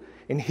worldview,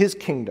 in His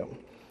kingdom.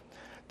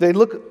 They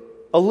look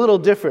a little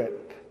different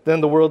than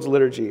the world's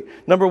liturgy.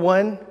 Number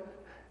one,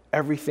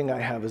 everything I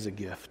have is a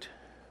gift.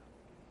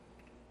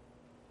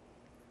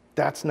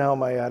 That's now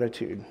my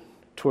attitude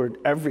toward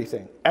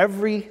everything.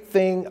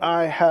 Everything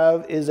I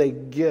have is a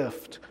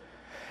gift.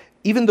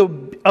 Even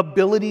the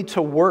ability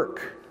to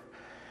work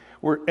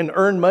and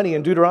earn money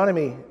in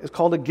Deuteronomy is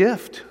called a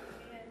gift.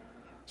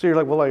 So you're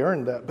like, well, I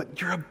earned that. But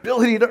your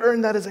ability to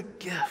earn that is a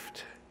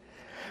gift.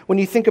 When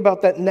you think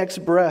about that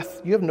next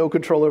breath, you have no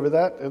control over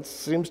that. It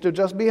seems to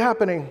just be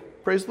happening.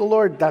 Praise the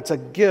Lord. That's a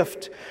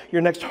gift.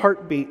 Your next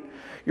heartbeat,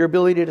 your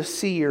ability to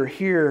see or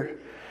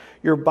hear,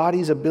 your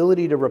body's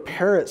ability to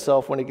repair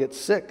itself when it gets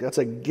sick, that's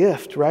a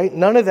gift, right?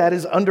 None of that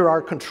is under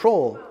our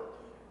control.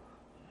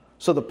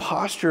 So the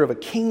posture of a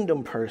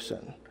kingdom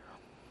person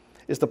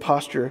is the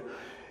posture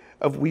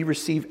of we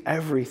receive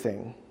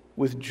everything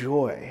with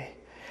joy.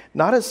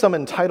 Not as some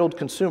entitled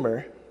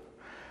consumer,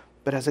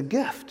 but as a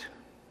gift.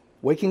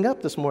 Waking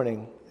up this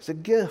morning is a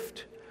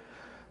gift.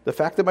 The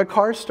fact that my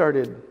car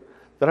started,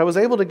 that I was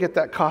able to get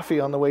that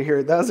coffee on the way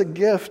here, that is a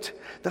gift.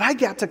 That I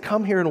got to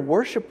come here and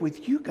worship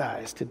with you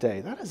guys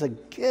today, that is a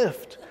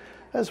gift.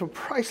 That is a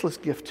priceless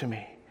gift to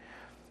me.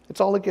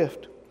 It's all a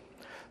gift.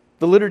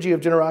 The liturgy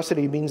of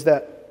generosity means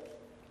that,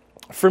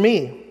 for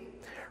me,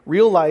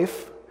 real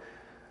life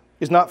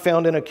is not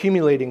found in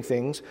accumulating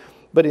things,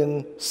 but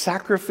in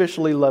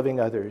sacrificially loving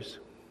others.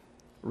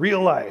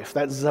 Real life,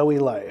 that Zoe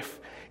life,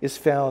 is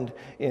found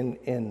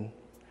in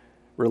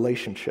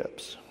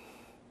relationships.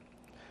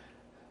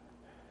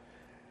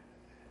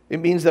 It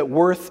means that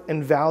worth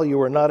and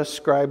value are not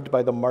ascribed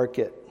by the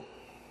market.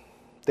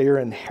 They are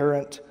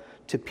inherent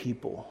to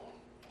people.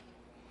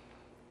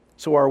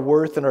 So our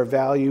worth and our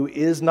value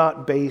is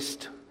not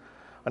based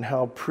on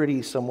how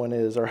pretty someone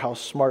is, or how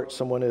smart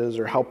someone is,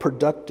 or how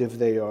productive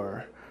they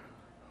are.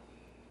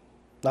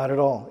 Not at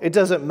all. It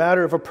doesn't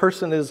matter if a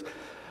person is,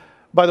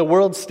 by the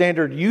world's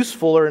standard,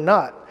 useful or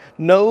not.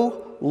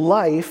 No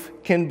life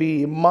can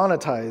be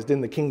monetized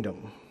in the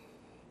kingdom.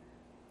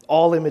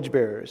 All image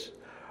bearers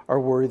are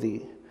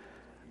worthy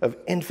of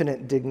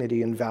infinite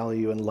dignity and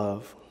value and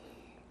love.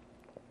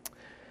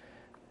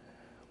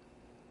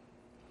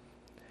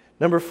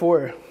 Number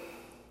 4,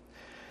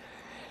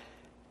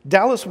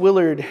 Dallas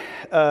Willard,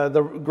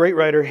 the great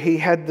writer, he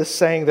had this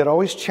saying that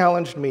always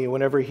challenged me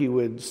whenever he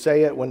would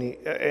say it,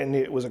 and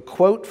it was a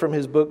quote from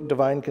his book,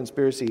 Defying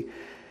Consumerism.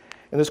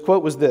 And this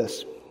quote was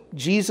this: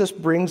 Jesus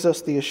brings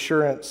us the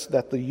assurance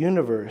that the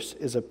universe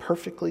is a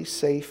perfectly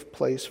safe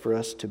place for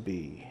us to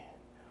be.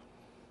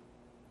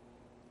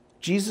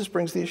 Jesus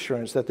brings the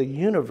assurance that the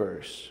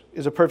universe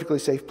is a perfectly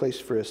safe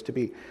place for us to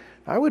be.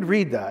 I would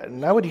read that,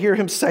 and I would hear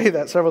him say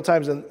that several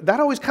times, and that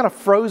always kind of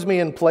froze me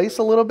in place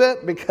a little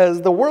bit,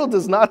 because the world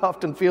does not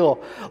often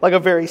feel like a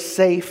very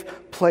safe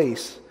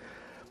place.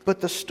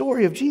 But the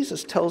story of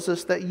Jesus tells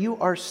us that you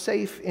are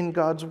safe in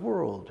God's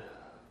world.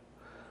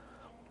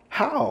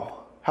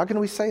 How? How can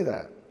we say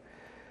that?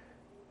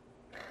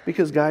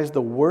 Because, guys,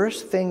 the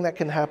worst thing that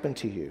can happen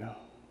to you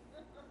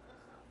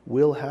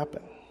will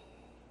happen.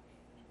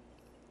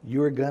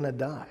 You're gonna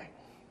die.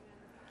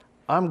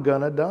 I'm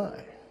gonna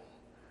die.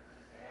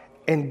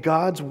 And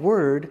God's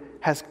word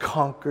has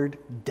conquered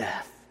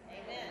death.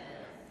 Amen.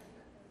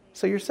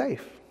 So you're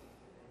safe,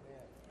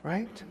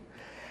 right?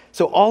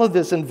 So all of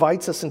this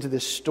invites us into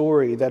this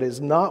story that is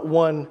not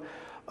one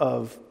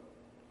of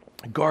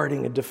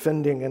guarding and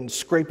defending and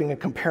scraping and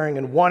comparing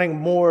and wanting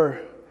more,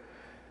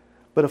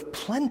 but of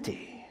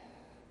plenty,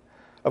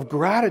 of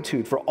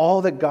gratitude for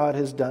all that God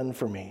has done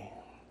for me,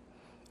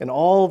 and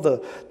all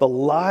the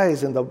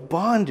lies and the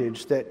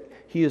bondage that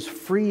He is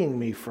freeing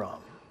me from.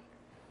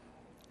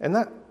 And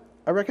that,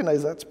 I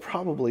recognize that's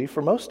probably,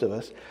 for most of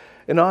us,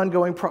 an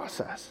ongoing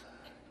process.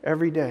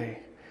 Every day,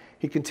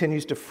 He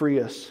continues to free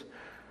us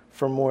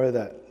from more of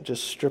that,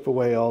 just strip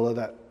away all of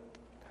that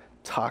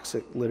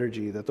toxic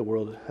liturgy that the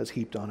world has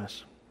heaped on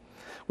us.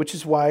 Which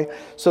is why,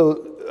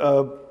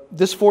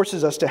 this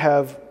forces us to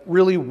have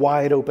really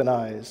wide open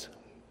eyes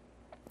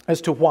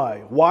as to why.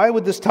 Why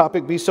would this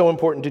topic be so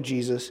important to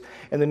Jesus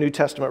and the New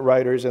Testament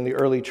writers and the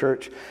early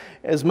church?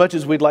 As much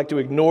as we'd like to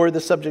ignore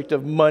the subject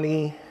of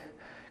money,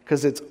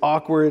 because it's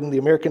awkward, and the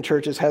American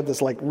church has had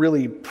this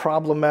really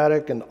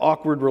problematic and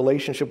awkward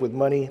relationship with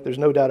money, there's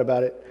no doubt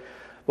about it.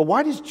 But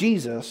why does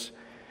Jesus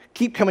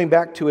keep coming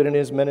back to it in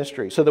His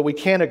ministry so that we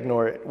can't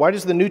ignore it? Why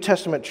does the New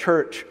Testament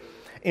church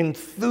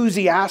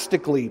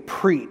enthusiastically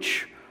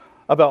preach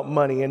about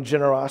money and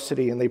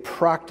generosity, and they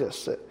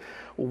practice it.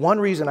 One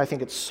reason I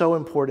think it's so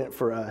important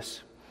for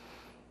us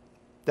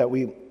that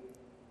we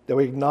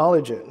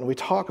acknowledge it and we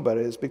talk about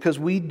it is because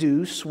we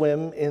do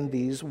swim in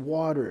these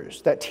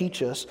waters that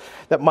teach us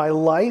that my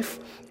life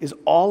is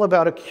all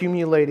about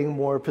accumulating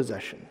more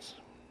possessions.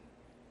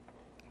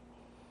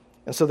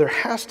 And so there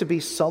has to be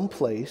some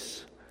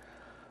place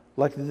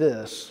like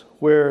this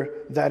where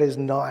that is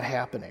not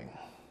happening.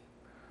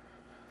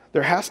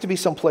 There has to be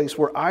some place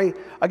where I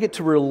get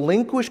to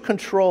relinquish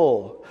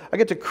control. I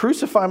get to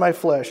crucify my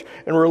flesh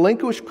and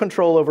relinquish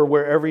control over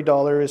where every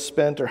dollar is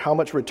spent or how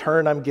much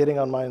return I'm getting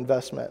on my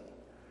investment.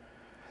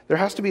 There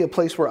has to be a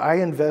place where I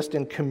invest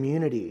in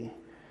community,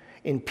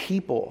 in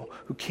people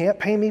who can't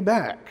pay me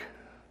back,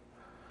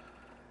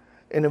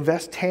 and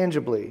invest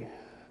tangibly,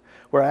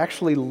 where I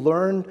actually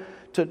learn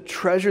to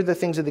treasure the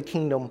things of the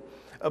kingdom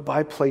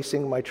by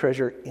placing my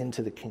treasure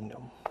into the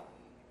kingdom.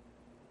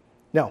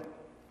 Now,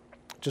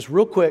 just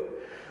real quick,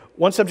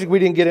 one subject we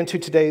didn't get into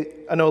today,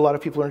 I know a lot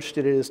of people are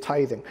interested in, is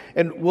tithing.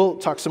 And we'll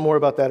talk some more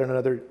about that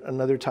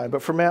another time.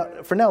 But for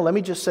now, let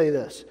me just say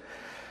this.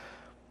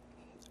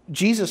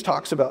 Jesus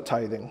talks about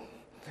tithing.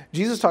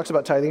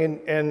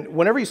 And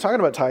whenever he's talking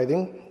about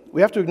tithing,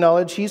 we have to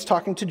acknowledge he's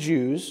talking to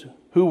Jews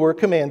who were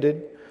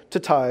commanded to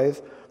tithe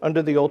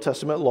under the Old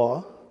Testament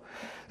law.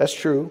 That's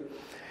true.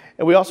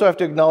 And we also have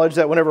to acknowledge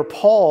that whenever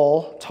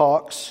Paul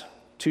talks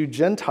to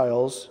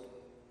Gentiles,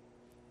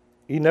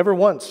 he never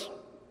once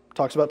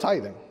talks about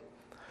tithing.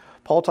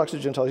 Paul talks to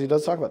Gentiles, he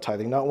does talk about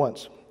tithing, not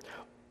once.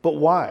 But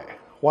why?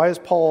 Why does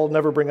Paul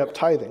never bring up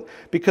tithing?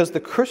 Because the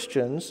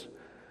Christians,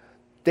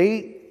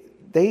 they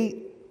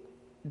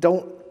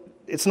don't,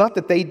 it's not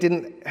that they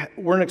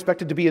weren't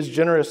expected to be as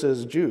generous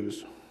as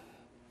Jews.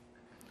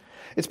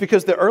 It's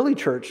because the early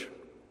church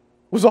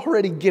was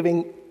already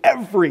giving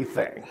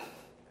everything.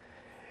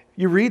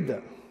 You read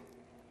them.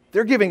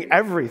 They're giving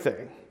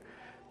everything.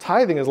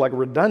 Tithing is like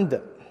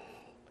redundant,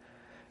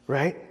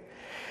 right?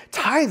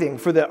 Tithing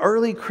for the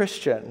early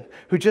Christian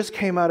who just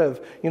came out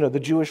of, the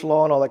Jewish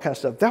law and all that kind of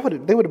stuff,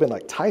 they would have been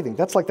like tithing.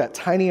 That's like that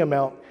tiny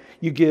amount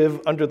you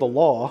give under the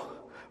law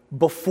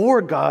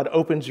before God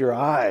opens your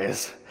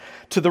eyes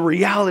to the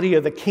reality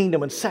of the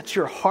kingdom and sets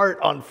your heart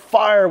on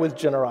fire with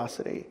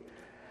generosity.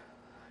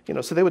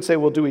 So they would say,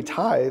 well, do we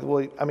tithe?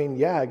 Well,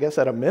 I guess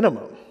at a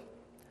minimum.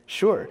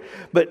 Sure.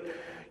 But,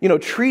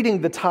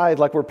 treating the tithe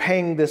like we're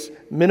paying this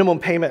minimum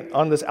payment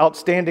on this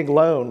outstanding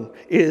loan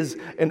is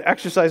an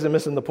exercise in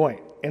missing the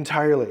point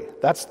entirely.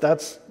 That's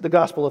the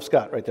gospel of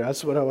Scott right there.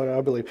 That's what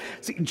I believe.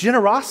 See,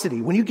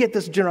 generosity, when you get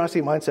this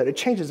generosity mindset, it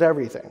changes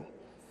everything.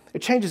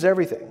 It changes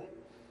everything.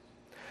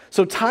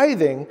 So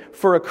tithing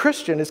for a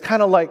Christian is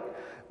kind of like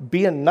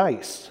being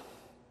nice.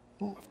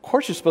 Well, of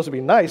course you're supposed to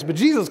be nice, but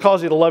Jesus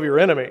calls you to love your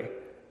enemy,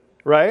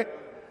 right?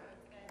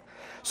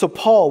 So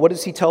Paul, what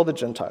does he tell the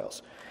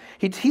Gentiles?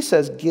 He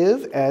says,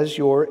 give as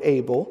you're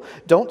able.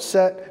 In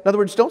other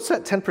words, don't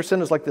set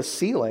 10% as like the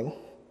ceiling.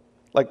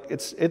 Like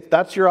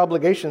that's your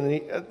obligation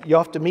and you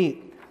have to meet,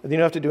 and then you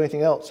don't have to do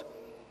anything else.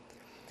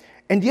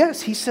 And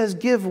yes, he says,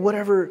 give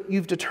whatever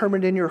you've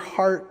determined in your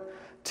heart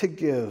to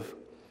give.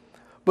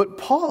 But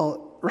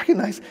Paul,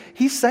 recognize,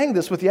 he's saying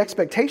this with the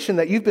expectation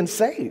that you've been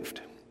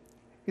saved.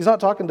 He's not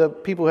talking to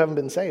people who haven't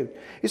been saved.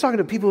 He's talking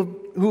to people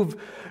who've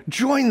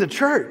joined the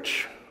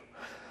church.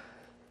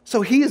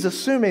 So he is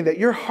assuming that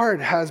your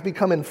heart has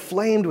become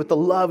inflamed with the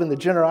love and the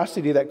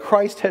generosity that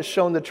Christ has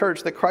shown the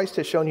church, that Christ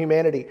has shown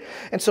humanity.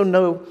 And so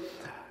no,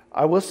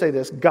 I will say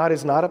this, God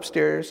is not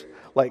upstairs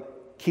like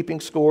keeping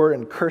score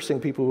and cursing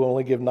people who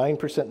only give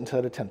 9%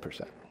 instead of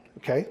 10%.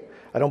 Okay?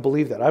 I don't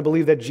believe that. I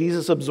believe that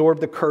Jesus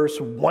absorbed the curse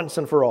once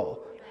and for all.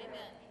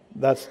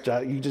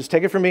 You just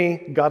take it from me,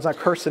 God's not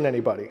cursing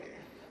anybody.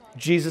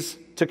 Jesus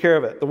took care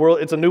of it. The world,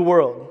 it's a new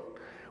world.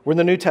 We're in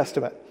the New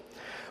Testament.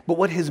 But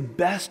what his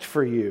best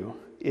for you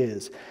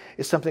is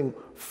something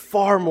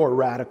far more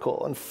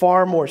radical and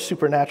far more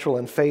supernatural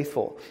and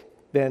faithful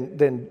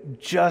than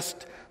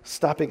just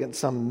stopping at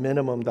some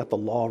minimum that the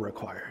law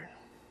required.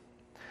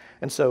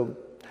 And so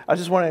I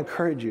just want to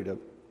encourage you to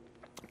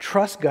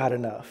trust God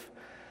enough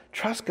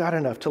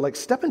to like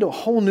step into a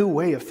whole new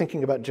way of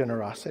thinking about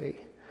generosity,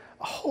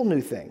 a whole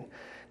new thing.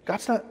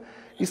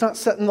 He's not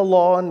setting the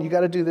law and you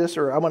got to do this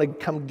or I'm going to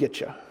come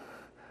get you.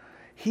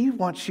 He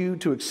wants you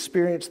to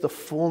experience the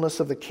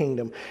fullness of the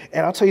kingdom.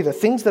 And I'll tell you, the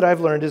things that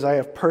I've learned is I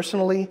have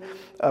personally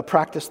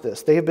practiced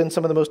this. They have been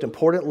some of the most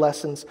important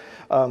lessons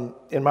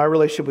in my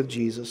relationship with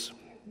Jesus.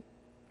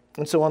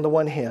 And so on the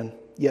one hand,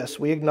 yes,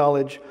 we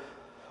acknowledge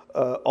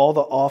all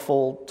the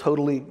awful,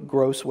 totally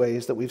gross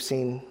ways that we've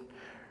seen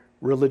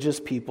religious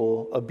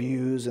people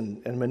abuse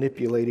and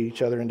manipulate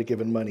each other into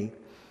giving money.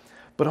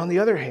 But on the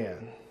other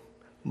hand,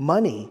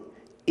 money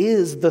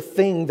is the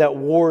thing that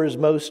wars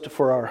most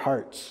for our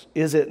hearts,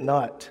 is it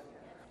not?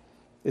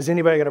 Is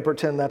anybody going to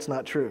pretend that's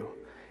not true?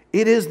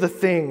 It is the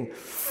thing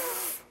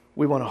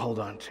we want to hold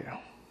on to.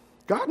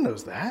 God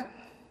knows that.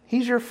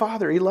 He's your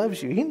Father. He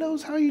loves you. He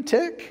knows how you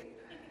tick.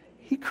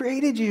 He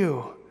created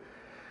you.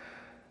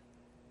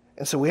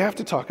 And so we have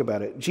to talk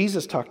about it.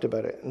 Jesus talked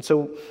about it. And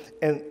so,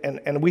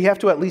 and we have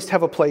to at least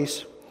have a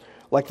place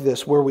like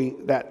this where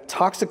that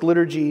toxic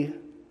liturgy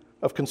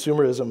of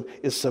consumerism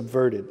is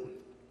subverted.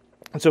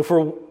 And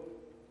so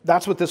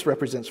that's what this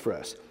represents for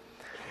us.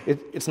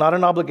 It's not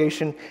an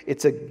obligation,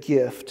 it's a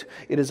gift.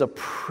 It is a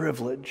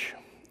privilege.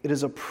 It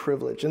is a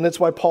privilege. And that's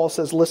why Paul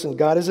says, listen,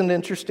 God isn't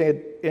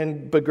interested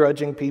in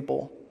begrudging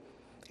people.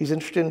 He's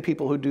interested in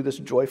people who do this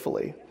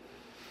joyfully.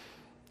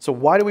 So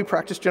why do we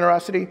practice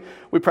generosity?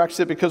 We practice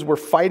it because we're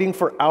fighting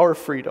for our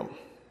freedom.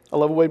 I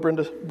love the way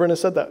Brenda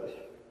said that,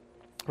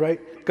 right?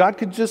 God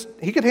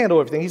he could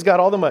handle everything. He's got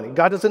all the money.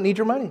 God doesn't need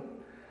your money.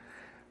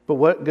 But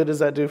what good does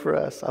that do for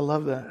us? I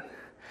love that.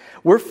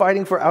 We're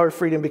fighting for our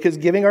freedom because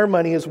giving our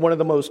money is one of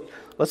the most,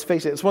 let's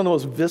face it, it's one of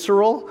the most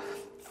visceral,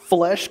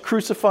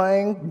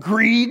 flesh-crucifying,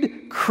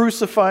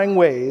 greed-crucifying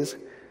ways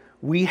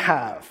we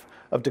have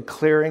of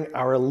declaring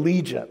our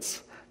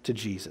allegiance to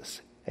Jesus.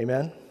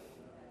 Amen?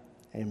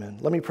 Amen.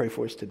 Let me pray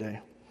for us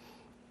today.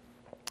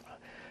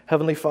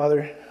 Heavenly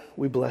Father,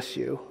 we bless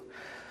you.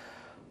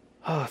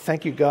 Oh,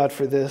 thank you, God,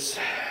 for this.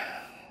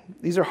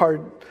 These are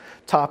hard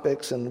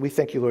topics, and we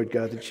thank you, Lord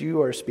God, that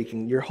you are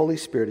speaking. Your Holy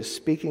Spirit is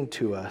speaking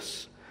to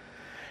us.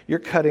 You're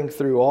cutting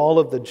through all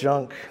of the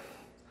junk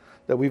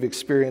that we've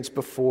experienced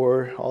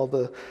before, all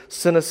the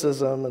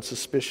cynicism and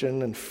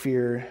suspicion and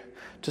fear,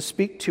 to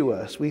speak to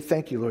us. We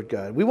thank you, Lord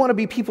God. We want to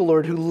be people,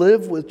 Lord, who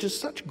live with just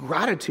such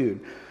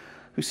gratitude,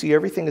 who see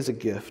everything as a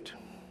gift.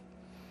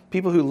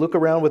 People who look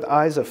around with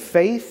eyes of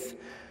faith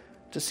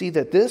to see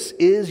that this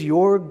is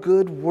your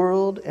good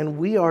world and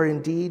we are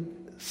indeed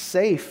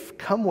safe.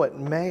 Come what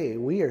may,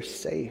 we are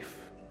safe.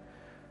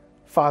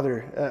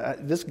 Father,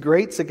 this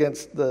grates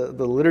against the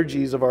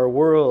liturgies of our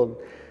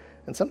world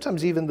and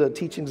sometimes even the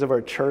teachings of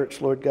our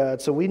church, Lord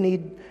God. So we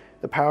need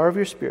the power of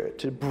your Spirit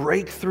to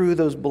break through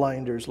those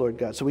blinders, Lord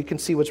God, so we can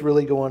see what's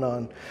really going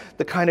on,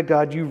 the kind of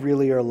God you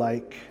really are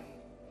like,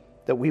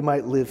 that we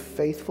might live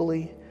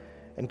faithfully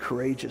and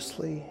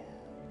courageously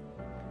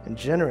and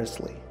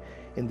generously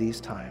in these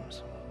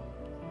times.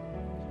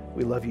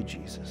 We love you,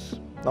 Jesus.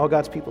 All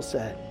God's people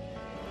said,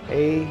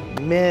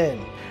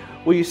 amen.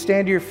 Will you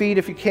stand to your feet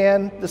if you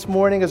can this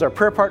morning as our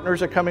prayer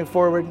partners are coming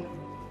forward?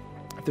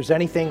 If there's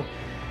anything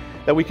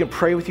that we can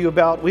pray with you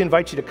about, we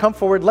invite you to come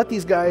forward. Let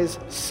these guys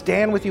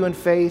stand with you in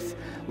faith.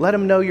 Let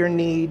them know your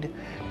need,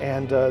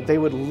 and they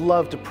would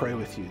love to pray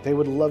with you. They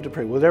would love to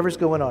pray. Whatever's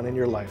going on in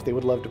your life, they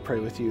would love to pray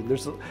with you.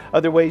 There's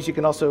other ways you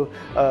can also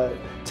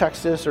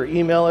text us or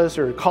email us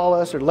or call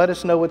us or let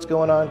us know what's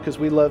going on, because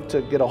we love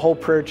to get a whole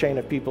prayer chain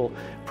of people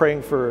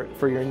praying for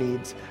your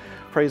needs.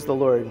 Praise the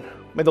Lord.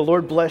 May the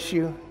Lord bless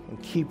you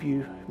and keep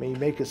you. May he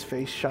make his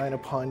face shine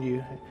upon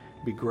you,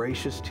 be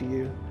gracious to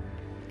you.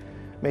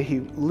 May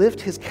he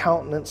lift his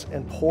countenance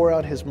and pour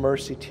out his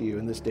mercy to you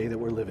in this day that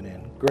we're living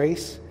in.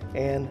 Grace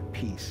and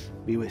peace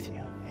be with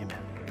you.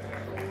 Amen.